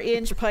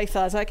 24-inch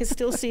pythons. I can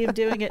still see him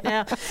doing it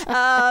now.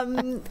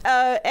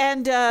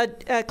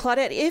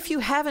 Claudette, if you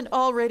haven't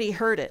already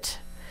heard it,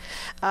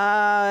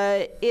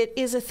 it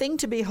is a thing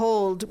to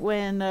behold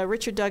when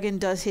Richard Duggan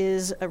does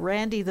his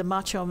Randy the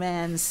Macho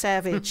Man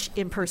Savage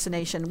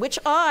impersonation, which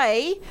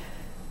I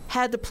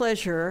had the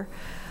pleasure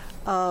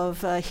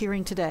of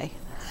hearing today.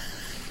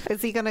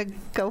 Is he going to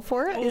go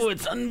for it? Oh,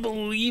 it's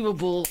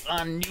unbelievable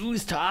on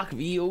News Talk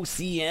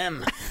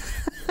VOCM.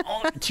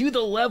 To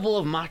the level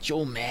of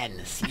Macho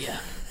Madness, yeah.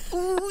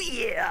 Ooh,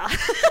 yeah.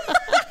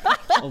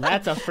 Well,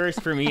 that's a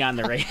first for me on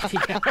the radio.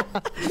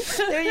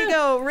 There you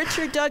go.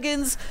 Richard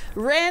Duggan's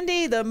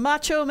Randy the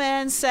Macho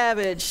Man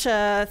Savage.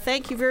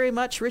 Thank you very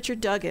much, Richard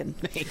Duggan.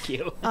 Thank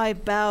you. I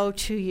bow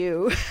to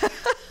you.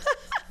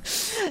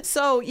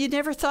 So you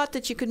never thought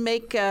that you could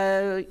make,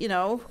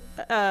 WWE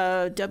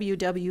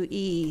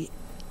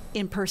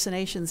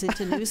impersonations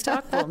into News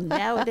Talk? Well,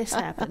 now it has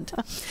happened.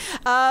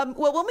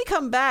 Well, when we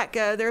come back,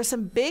 there are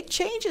some big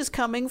changes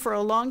coming for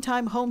a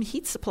longtime home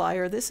heat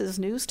supplier. This is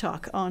News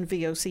Talk on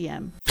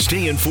VOCM.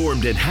 Stay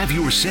informed and have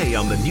your say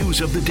on the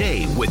news of the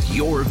day with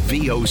your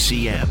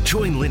VOCM.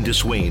 Join Linda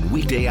Swain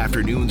weekday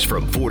afternoons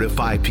from 4 to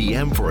 5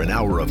 p.m. for an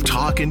hour of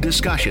talk and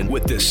discussion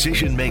with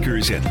decision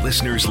makers and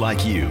listeners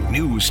like you.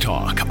 News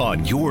Talk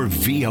on your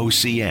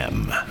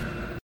VOCM.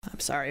 I'm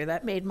sorry,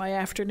 that made my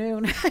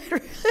afternoon. I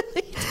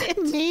really did.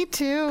 Me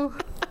too.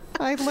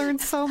 I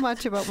learned so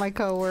much about my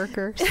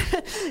coworkers.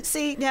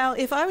 See, now,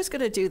 if I was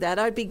going to do that,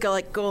 I'd be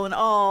like going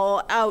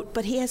all out,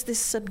 but he has this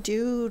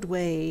subdued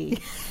way.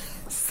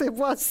 It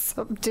was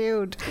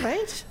subdued.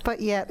 Right?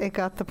 But yet it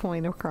got the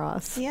point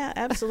across. Yeah,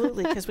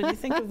 absolutely. Because when you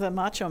think of the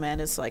Macho Man,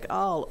 it's like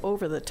all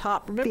over the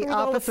top. Remember the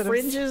all the opposite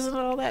fringes and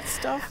all that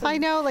stuff? I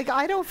know. Like,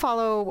 I don't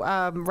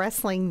follow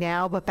wrestling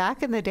now, but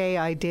back in the day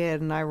I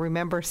did. And I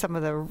remember some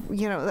of the,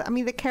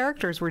 the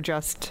characters were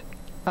just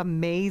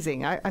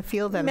amazing. I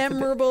feel that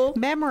memorable.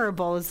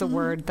 Memorable is the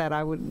word that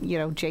I would,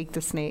 Jake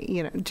the Snake,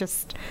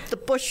 just. The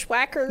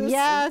Bushwhackers.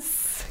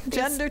 Yes.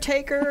 The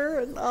Undertaker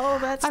and all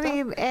that stuff.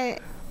 I mean,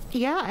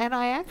 yeah, and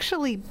I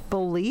actually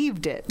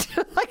believed it.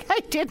 Like, I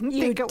didn't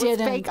think it was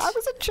fake. I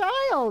was a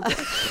child.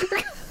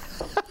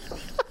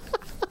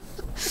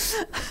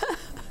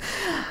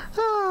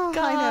 Oh,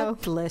 God I know.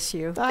 Bless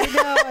you. I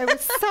know. I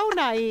was so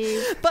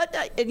naive.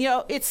 But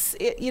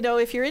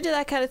if you're into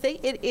that kind of thing,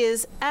 it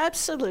is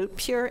absolute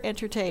pure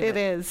entertainment. It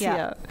is.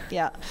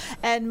 Yeah.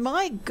 And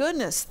my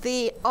goodness,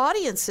 the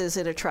audiences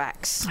it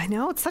attracts. I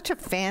know. It's such a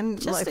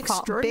just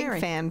extraordinary.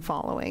 big fan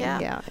following.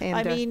 Yeah. And,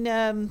 I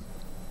mean.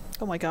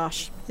 Oh my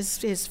gosh,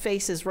 his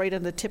face is right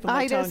on the tip of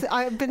my tongue.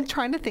 I've been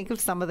trying to think of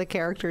some of the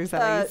characters that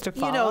I used to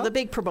follow. The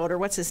big promoter,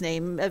 what's his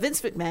name?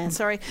 Vince McMahon,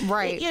 sorry.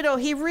 Right.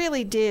 He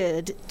really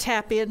did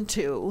tap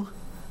into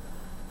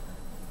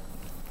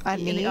a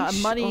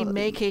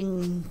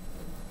money-making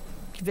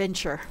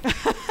venture.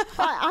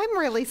 I'm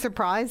really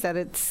surprised that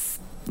it's,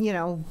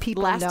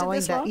 people lasted knowing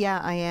this that. long?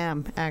 Yeah, I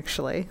am,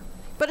 actually.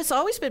 But it's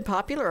always been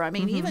popular. I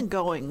mean, even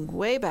going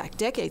way back,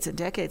 decades and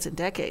decades and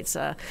decades.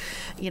 I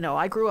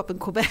grew up in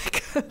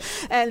Quebec,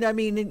 and I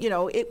mean,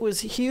 it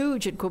was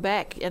huge in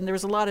Quebec, and there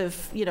was a lot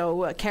of,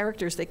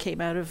 characters that came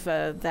out of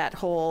that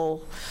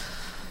whole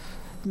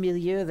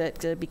milieu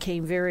that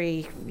became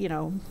very,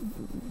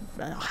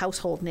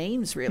 household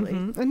names, really.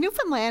 Mm-hmm. And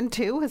Newfoundland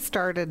too has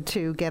started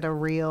to get a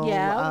real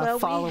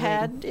following. We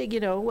had,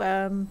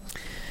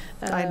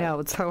 I know,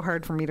 it's so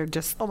hard for me to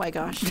just... Oh, my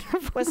gosh.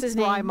 What's his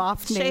name? Rhyme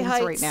off names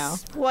right now.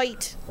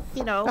 White,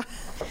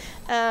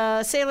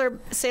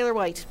 Sailor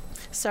White.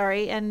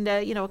 Sorry, and,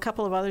 a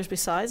couple of others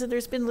besides. And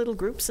there's been little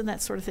groups and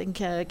that sort of thing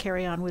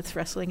carry on with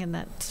wrestling and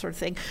that sort of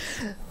thing.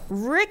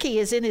 Ricky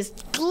is in his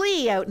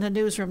glee out in the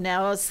newsroom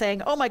now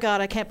saying, oh, my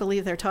God, I can't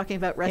believe they're talking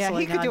about wrestling. Yeah,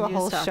 he could do a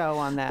whole Talk. show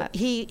on that.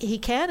 He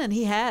can, and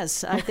he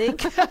has, I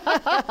think.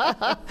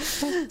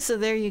 So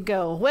there you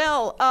go.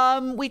 Well,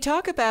 we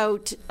talk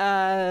about,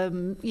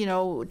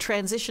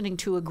 transitioning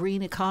to a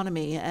green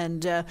economy.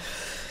 And,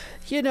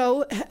 You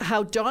know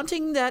how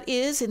daunting that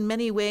is in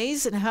many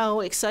ways and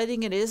how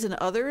exciting it is in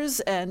others,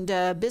 and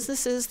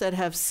businesses that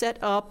have set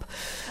up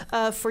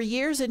for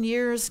years and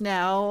years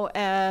now,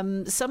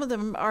 some of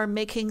them are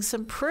making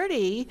some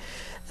pretty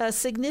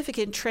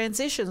significant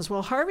transitions.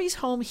 Well, Harvey's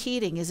Home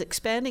Heating is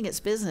expanding its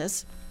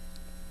business,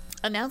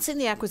 announcing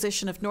the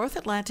acquisition of North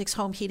Atlantic's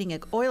home heating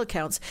and oil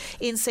accounts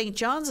in St.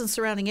 John's and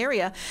surrounding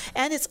area,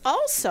 and it's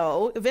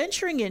also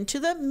venturing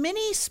into the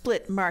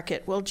mini-split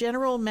market. Well,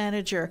 General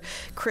Manager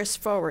Chris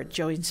Forward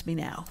joins me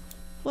now.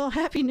 Well,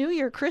 Happy New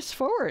Year, Chris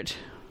Forward.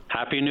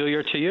 Happy New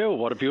Year to you.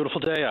 What a beautiful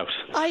day out.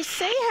 I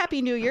say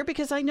Happy New Year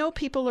because I know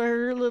people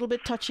are a little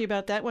bit touchy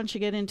about that once you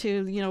get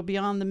into,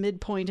 beyond the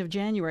midpoint of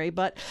January.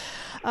 But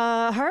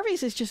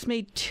Harvey's has just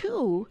made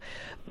two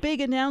big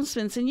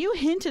announcements, and you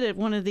hinted at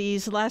one of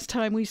these last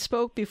time we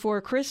spoke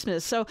before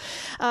Christmas. So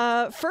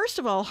first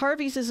of all,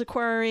 Harvey's is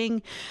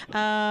acquiring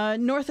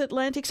North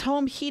Atlantic's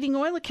home heating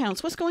oil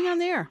accounts. What's going on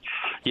there?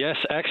 Yes,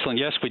 excellent.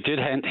 Yes, we did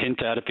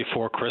hint at it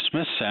before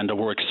Christmas, and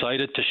we're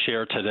excited to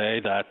share today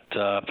that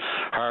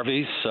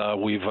Harvey's,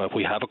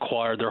 we have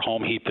acquired their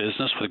home heat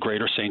business for the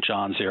greater St.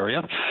 John's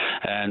area,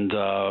 and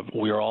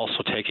we are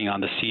also taking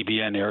on the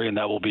CBN area, and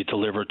that will be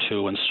delivered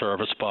to and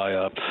serviced by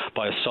a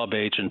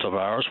sub-agent of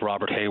ours,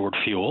 Robert Hayward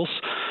Fuels.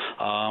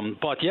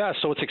 But yeah,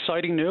 so it's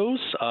exciting news.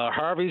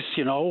 Harvey's,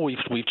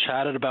 we've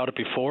chatted about it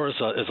before,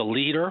 as a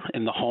leader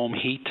in the home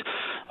heat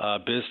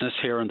business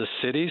here in the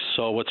city.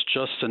 So it's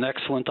just an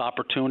excellent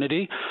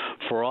opportunity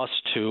for us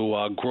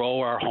to grow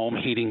our home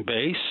heating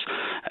base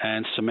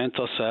and cement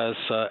us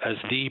as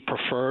the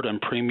preferred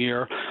and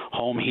premier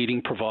home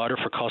heating provider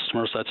for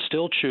customers that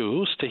still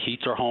choose to heat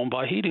their home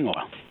by heating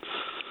oil.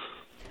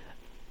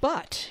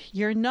 But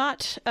you're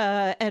not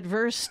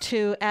adverse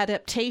to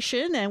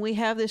adaptation, and we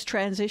have this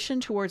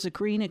transition towards a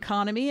green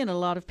economy, and a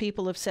lot of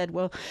people have said,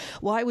 well,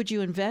 why would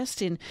you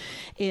invest in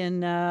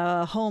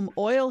home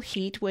oil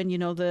heat when,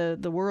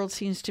 the world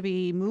seems to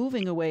be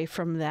moving away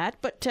from that?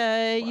 But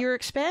you're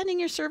expanding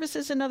your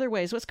services in other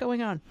ways. What's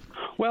going on?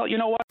 Well, you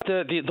know what?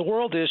 The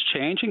world is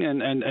changing,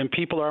 and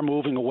people are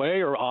moving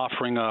away or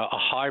offering a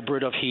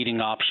hybrid of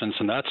heating options,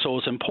 and that. So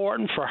it's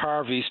important for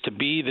Harvey's to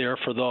be there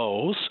for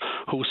those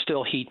who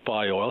still heat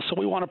by oil. So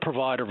we want to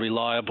provide a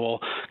reliable,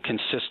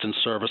 consistent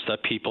service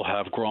that people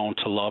have grown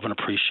to love and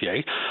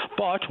appreciate.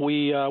 But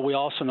we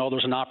also know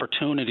there's an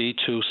opportunity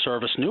to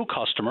service new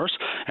customers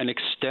and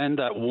extend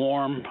that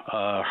warm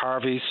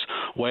Harvey's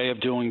way of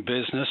doing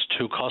business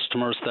to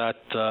customers that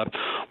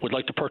would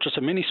like to purchase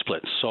a mini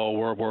split. So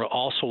we're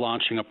also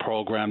launching a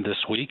program this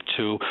week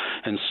to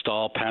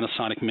install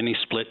Panasonic mini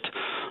split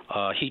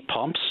heat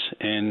pumps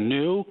in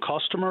new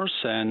customers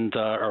and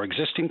our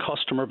existing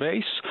customer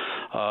base.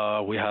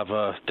 We have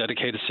a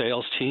dedicated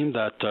sales team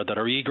that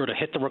are eager to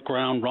hit the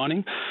ground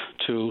running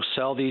to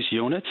sell these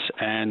units,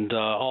 and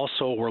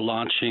also we're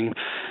launching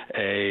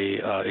a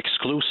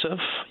exclusive,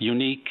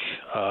 unique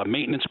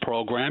maintenance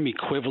program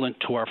equivalent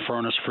to our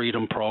Furnace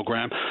Freedom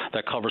program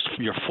that covers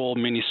your full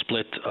mini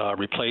split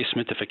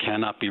replacement. If it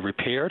cannot be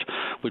repaired,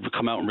 we'd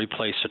come out and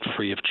replace it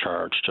free of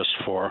charge, just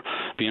for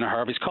being a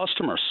Harvey's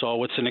customer.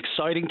 So it's an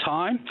exciting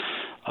time.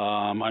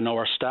 I know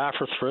our staff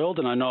are thrilled,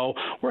 and I know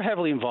we're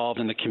heavily involved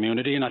in the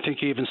community, and I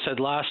think you even said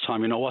last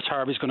time, what's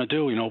Harvey's going to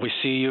do? We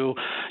see you,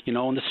 in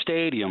the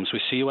stadiums, we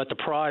see you at the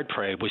Pride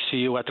Parade, we see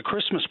you at the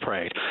Christmas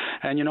Parade,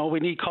 and, we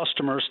need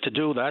customers to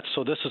do that,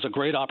 so this is a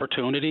great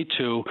opportunity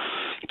to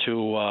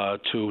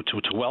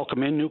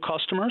welcome in new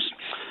customers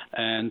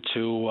and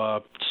to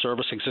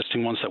service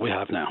existing ones that we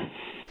have now.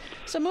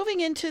 So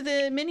moving into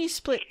the mini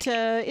split,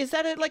 is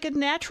that like a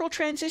natural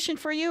transition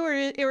for you, or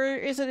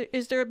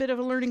is there a bit of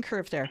a learning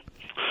curve there?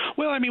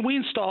 Well, we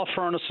install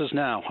furnaces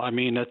now.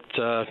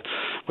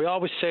 We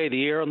always say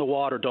the air and the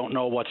water don't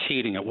know what's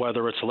heating it,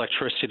 whether it's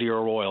electricity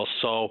or oil.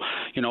 So,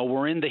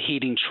 we're in the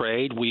heating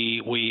trade.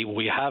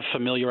 We have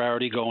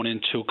familiarity going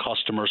into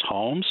customers'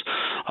 homes.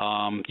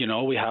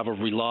 We have a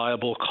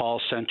reliable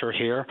call center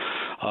here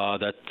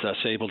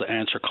that's able to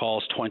answer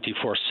calls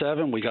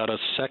 24/7. We got a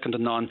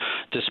second-to-none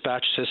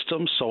dispatch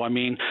system. So,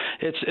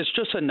 it's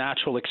just a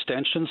natural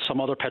extension.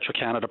 Some other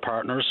Petro-Canada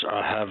partners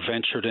have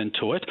ventured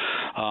into it.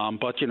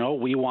 But,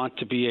 we want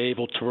to be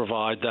able to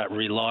provide that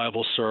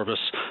reliable service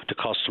to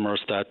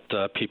customers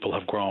that people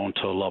have grown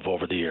to love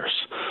over the years.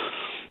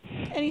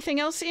 Anything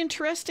else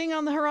interesting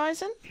on the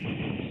horizon?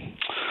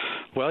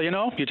 Well, you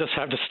just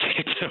have to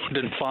stay tuned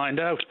and find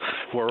out.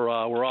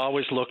 We're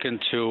always looking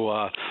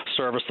to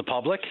service the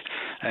public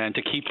and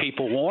to keep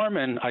people warm,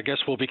 and I guess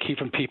we'll be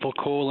keeping people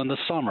cool in the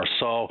summer.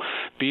 So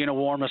being a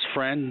warmest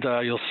friend,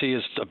 you'll see,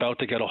 is about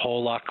to get a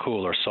whole lot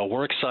cooler. So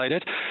we're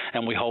excited,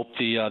 and we hope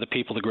the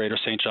people of the greater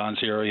St. John's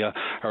area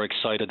are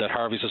excited that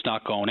Harvey's is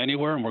not going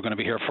anywhere, and we're going to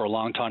be here for a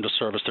long time to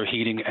service their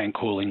heating and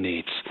cooling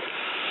needs.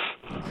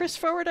 Chris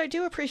Forward, I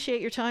do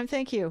appreciate your time.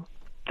 Thank you.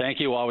 Thank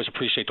you. Always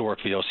appreciate the work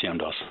VOCM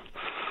does.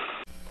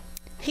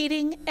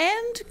 heating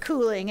and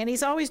cooling, and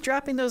he's always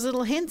dropping those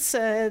little hints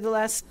the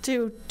last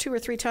two or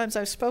three times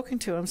I've spoken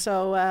to him.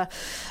 So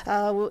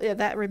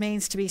that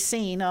remains to be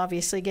seen.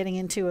 Obviously, getting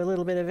into a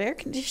little bit of air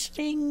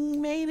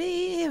conditioning,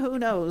 maybe. Who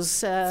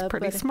knows? It's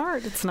pretty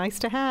smart. It's nice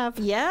to have.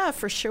 Yeah,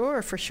 for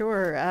sure.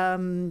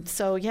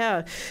 So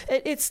yeah,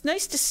 it's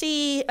nice to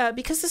see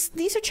because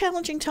these are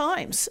challenging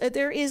times.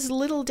 There is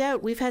little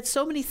doubt. We've had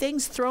so many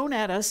things thrown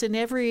at us in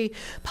every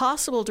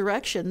possible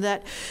direction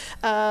that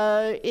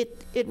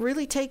it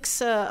really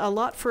takes a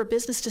lot for a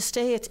business to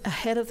stay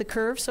ahead of the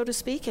curve, so to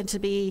speak, and to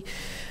be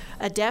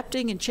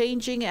adapting and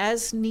changing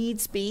as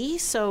needs be.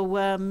 So,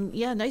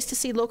 nice to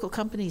see local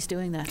companies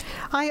doing that.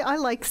 I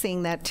like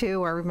seeing that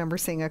too. I remember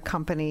seeing a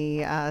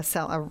company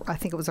sell, I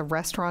think it was a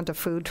restaurant, a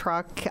food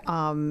truck,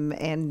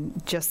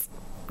 and just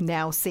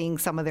now seeing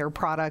some of their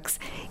products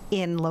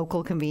in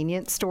local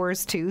convenience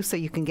stores too, so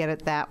you can get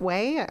it that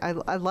way.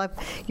 I love,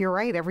 you're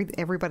right,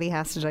 everybody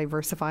has to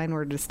diversify in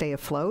order to stay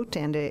afloat,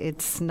 and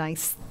it's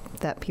nice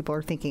that people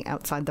are thinking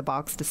outside the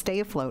box to stay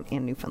afloat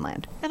in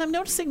Newfoundland. And I'm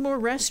noticing more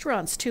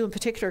restaurants too, in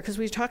particular, because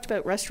we talked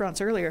about restaurants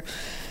earlier,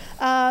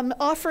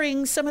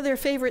 offering some of their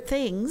favorite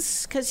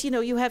things, because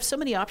you have so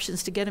many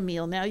options to get a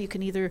meal now. You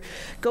can either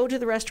go to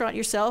the restaurant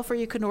yourself, or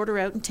you can order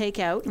out and take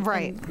out,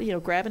 right?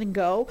 And, grab it and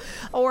go,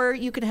 or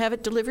you can have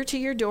it delivered to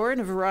your door in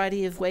a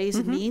variety of ways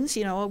and means.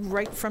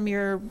 Right from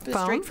your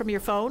straight from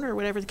your phone, or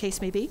whatever the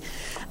case may be.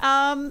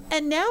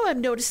 And now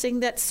I'm noticing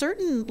that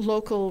certain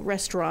local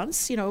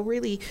restaurants,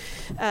 really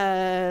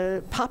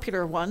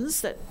popular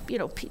ones that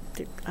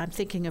I'm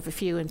thinking of a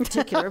few in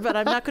particular, but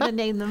I'm not going to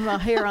name them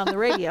here on the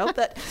radio.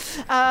 But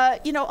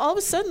all of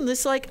a sudden,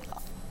 it's like,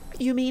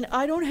 you mean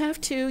I don't have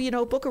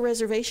to, book a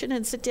reservation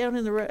and sit down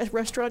in the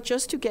restaurant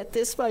just to get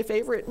this, my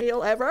favorite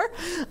meal ever?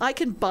 I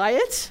can buy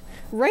it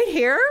right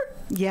here.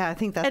 Yeah, I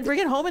think that. And bring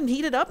it home and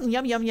heat it up and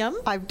yum, yum, yum.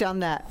 I've done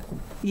that.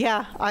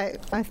 Yeah,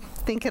 I'm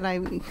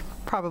thinking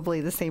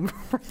probably the same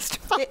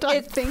restaurant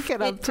I'm thinking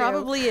of. It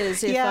probably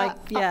is.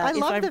 I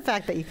love the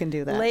fact that you can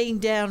do that. Laying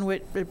down,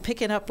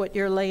 picking up what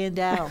you're laying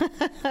down,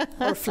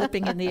 or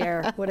flipping in the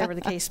air, whatever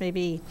the case may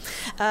be.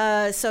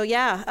 It's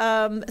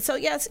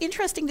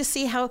interesting to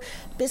see how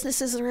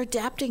businesses are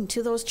adapting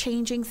to those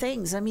changing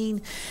things. I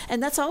mean,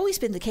 and that's always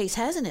been the case,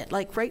 hasn't it?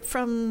 Like right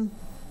from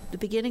the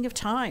beginning of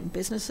time,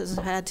 businesses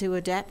have had to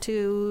adapt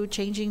to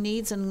changing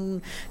needs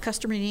and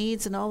customer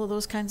needs and all of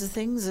those kinds of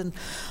things. And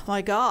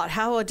my God,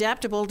 how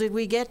adaptable did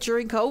we get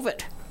during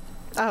COVID?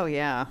 Oh,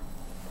 yeah.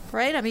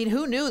 Right? I mean,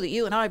 who knew that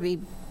you and I would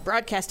be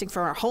broadcasting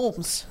from our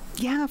homes?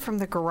 Yeah, from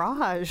the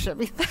garage. I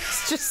mean,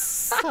 that's just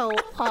so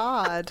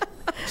odd.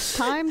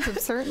 Times have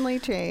certainly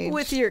changed.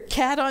 With your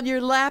cat on your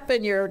lap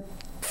and your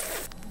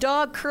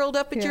dog curled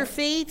up at your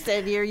feet,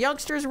 and your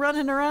youngsters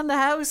running around the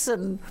house,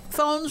 and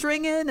phones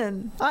ringing,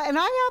 and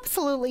I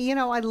absolutely, it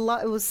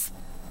was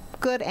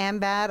good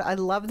and bad. I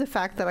love the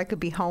fact that I could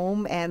be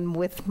home and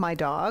with my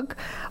dog,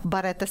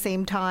 but at the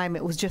same time,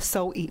 it was just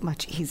so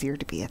much easier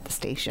to be at the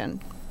station.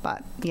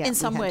 But yeah, in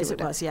some ways it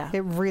was, yeah.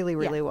 It really,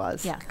 really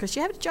was. Yeah, because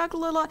you have to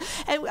juggle a lot.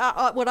 And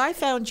what I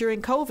found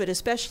during COVID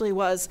especially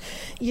was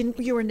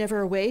you were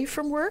never away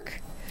from work.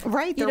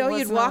 Right.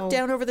 You'd walk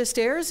down over the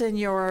stairs in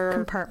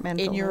your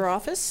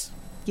office.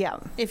 Yeah.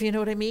 If you know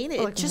what I mean.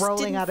 Like just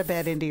rolling out of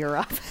bed into your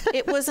office.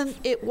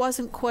 It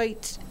wasn't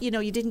quite, you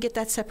didn't get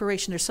that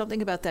separation. There's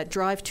something about that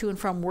drive to and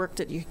from work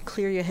that you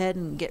clear your head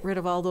and get rid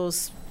of all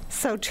those.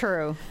 So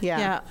true.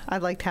 Yeah. I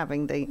liked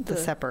having the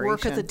separation.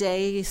 Work of the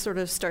day sort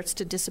of starts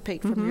to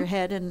dissipate from your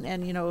head, and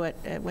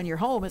when you're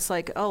home, it's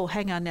like, oh,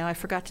 hang on now, I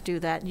forgot to do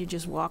that, and you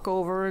just walk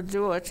over and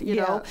do it, you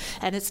know,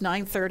 and it's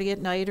 9:30 at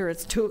night or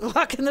it's 2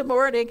 o'clock in the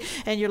morning,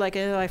 and you're like,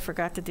 oh, I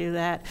forgot to do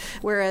that.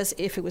 Whereas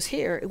if it was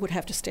here, it would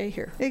have to stay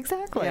here.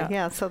 Exactly.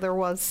 Yeah. So there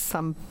was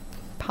some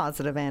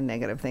positive and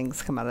negative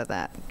things come out of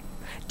that.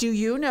 Do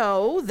you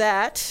know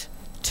that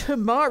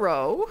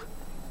tomorrow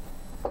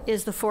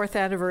is the 4th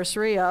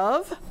anniversary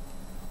of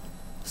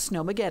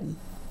Snowmageddon?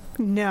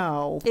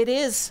 No. It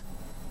is.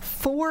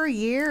 4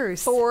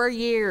 years. 4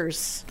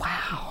 years.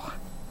 Wow.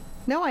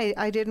 No,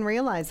 I didn't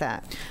realize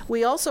that.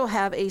 We also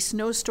have a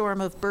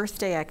snowstorm of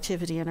birthday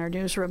activity in our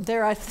newsroom.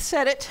 There, I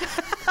said it.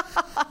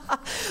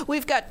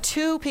 We've got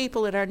 2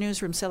 people in our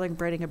newsroom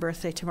celebrating a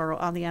birthday tomorrow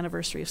on the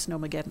anniversary of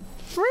Snowmageddon.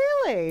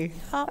 Really?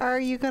 Are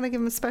you going to give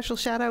them a special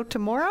shout out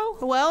tomorrow?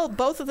 Well,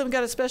 both of them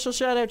got a special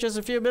shout out just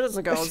a few minutes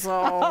ago. So.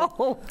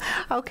 Oh,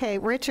 okay.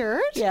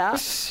 Richard? Yeah.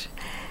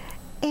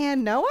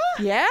 And Noah?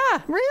 Yeah.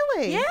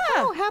 Really? Yeah.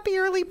 Oh, happy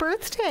early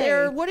birthday.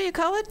 They're, what do you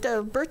call it?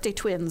 Birthday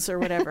twins or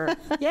whatever.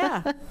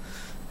 Yeah.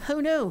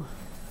 Who knew?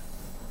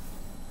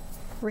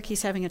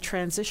 Ricky's having a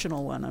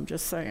transitional one, I'm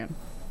just saying.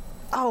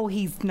 Oh,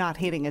 he's not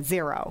hitting a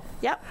 0.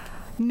 Yep.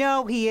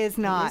 No, he is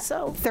not. He is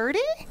so. 30?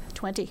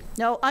 20.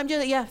 No, I'm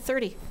just,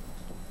 30.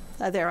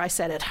 There, I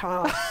said it.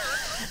 Oh.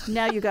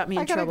 Now you got me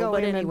in I gotta trouble. go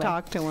But in anyway. and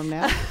talk to him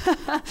now.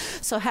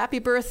 So happy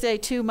birthday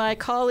to my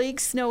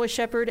colleagues, Noah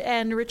Shepherd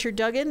and Richard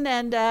Duggan,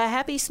 and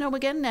happy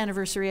Snowmageddon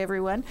anniversary,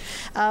 everyone.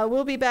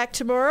 We'll be back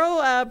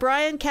tomorrow.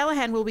 Brian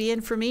Callahan will be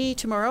in for me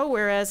tomorrow,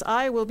 whereas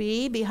I will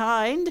be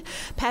behind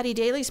Patty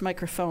Daly's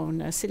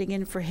microphone, sitting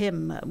in for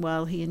him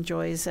while he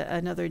enjoys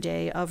another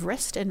day of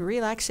rest and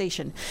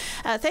relaxation.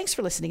 Thanks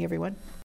for listening, everyone.